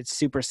direction, it's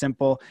super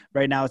simple.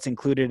 Right now it's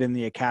included in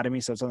the academy,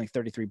 so it's only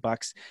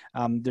 $33.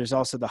 There's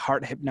also the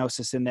heart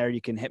hypnosis in there.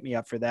 You can hit me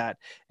up for that.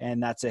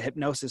 And that's a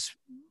hypnosis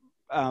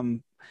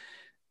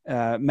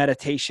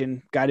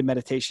meditation, guided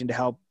meditation to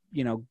help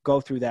go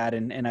through that.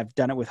 And I've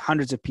done it with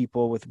hundreds of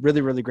people with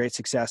really, really great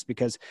success,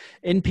 because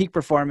in peak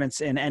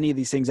performance in any of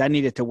these things, I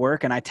need it to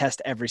work, and I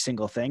test every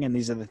single thing. And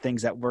these are the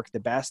things that work the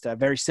best,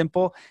 very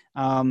simple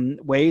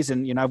ways.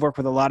 And, I've worked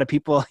with a lot of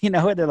people,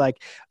 they're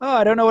like, oh,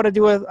 I don't know what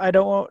I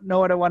don't know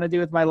what I want to do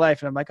with my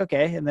life. And I'm like,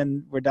 okay. And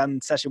then we're done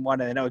session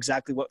one, and they know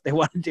exactly what they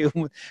want to do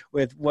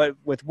with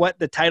what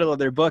the title of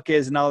their book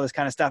is and all this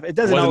kind of stuff. It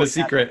doesn't Wasn't a always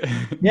secret.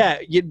 Yeah,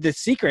 the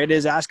secret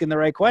is asking the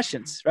right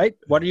questions, right?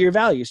 What are your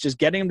values? Just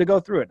getting them to go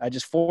through it. I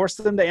just force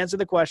them to answer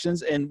the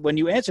questions, and when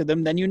you answer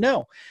them, then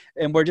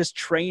And we're just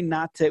trained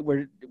not to.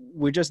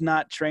 We're just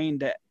not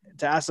trained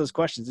to ask those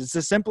questions. It's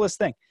the simplest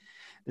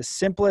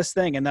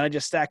thing. And then I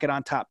just stack it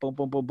on top. Boom,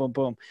 boom, boom, boom,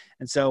 boom.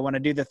 And so when I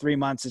do the 3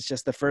 months, it's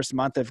just the first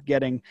month of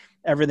getting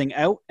everything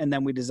out, and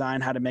then we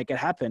design how to make it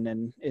happen.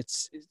 And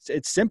it's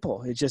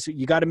simple. It's just,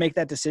 you got to make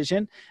that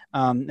decision.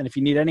 And if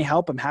you need any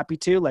help, I'm happy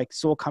to. Like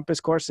Soul Compass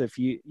course, if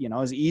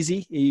is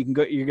easy.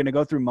 You're going to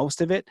go through most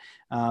of it.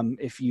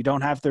 If you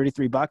don't have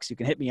 $33, you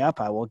can hit me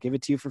up. I will give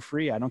it to you for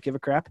free. I don't give a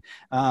crap.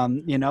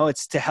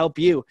 It's to help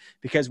you,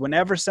 because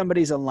whenever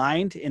somebody's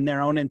aligned in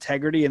their own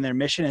integrity and their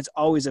mission, it's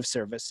always of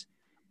service.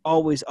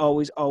 Always,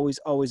 always, always,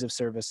 always of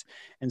service.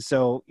 And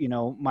so,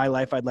 my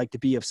life, I'd like to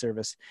be of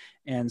service.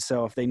 And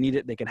so if they need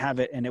it, they can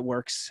have it, and it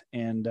works.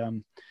 And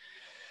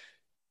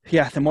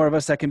the more of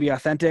us that can be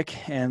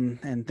authentic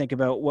and think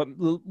about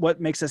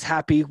what makes us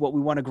happy, what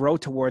we want to grow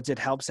towards, it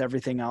helps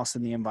everything else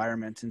in the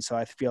environment. And so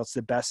I feel it's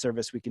the best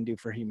service we can do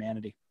for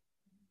humanity.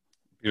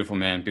 Beautiful,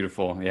 man.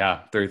 Beautiful.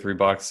 Yeah.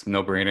 $33.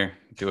 No brainer.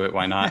 Do it.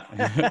 Why not?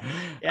 If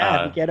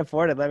you can't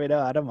afford it, let me know.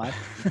 I don't mind.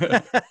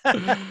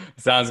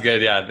 Sounds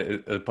good. Yeah.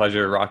 A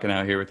pleasure rocking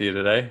out here with you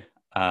today.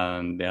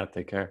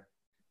 Take care.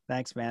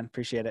 Thanks, man.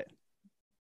 Appreciate it.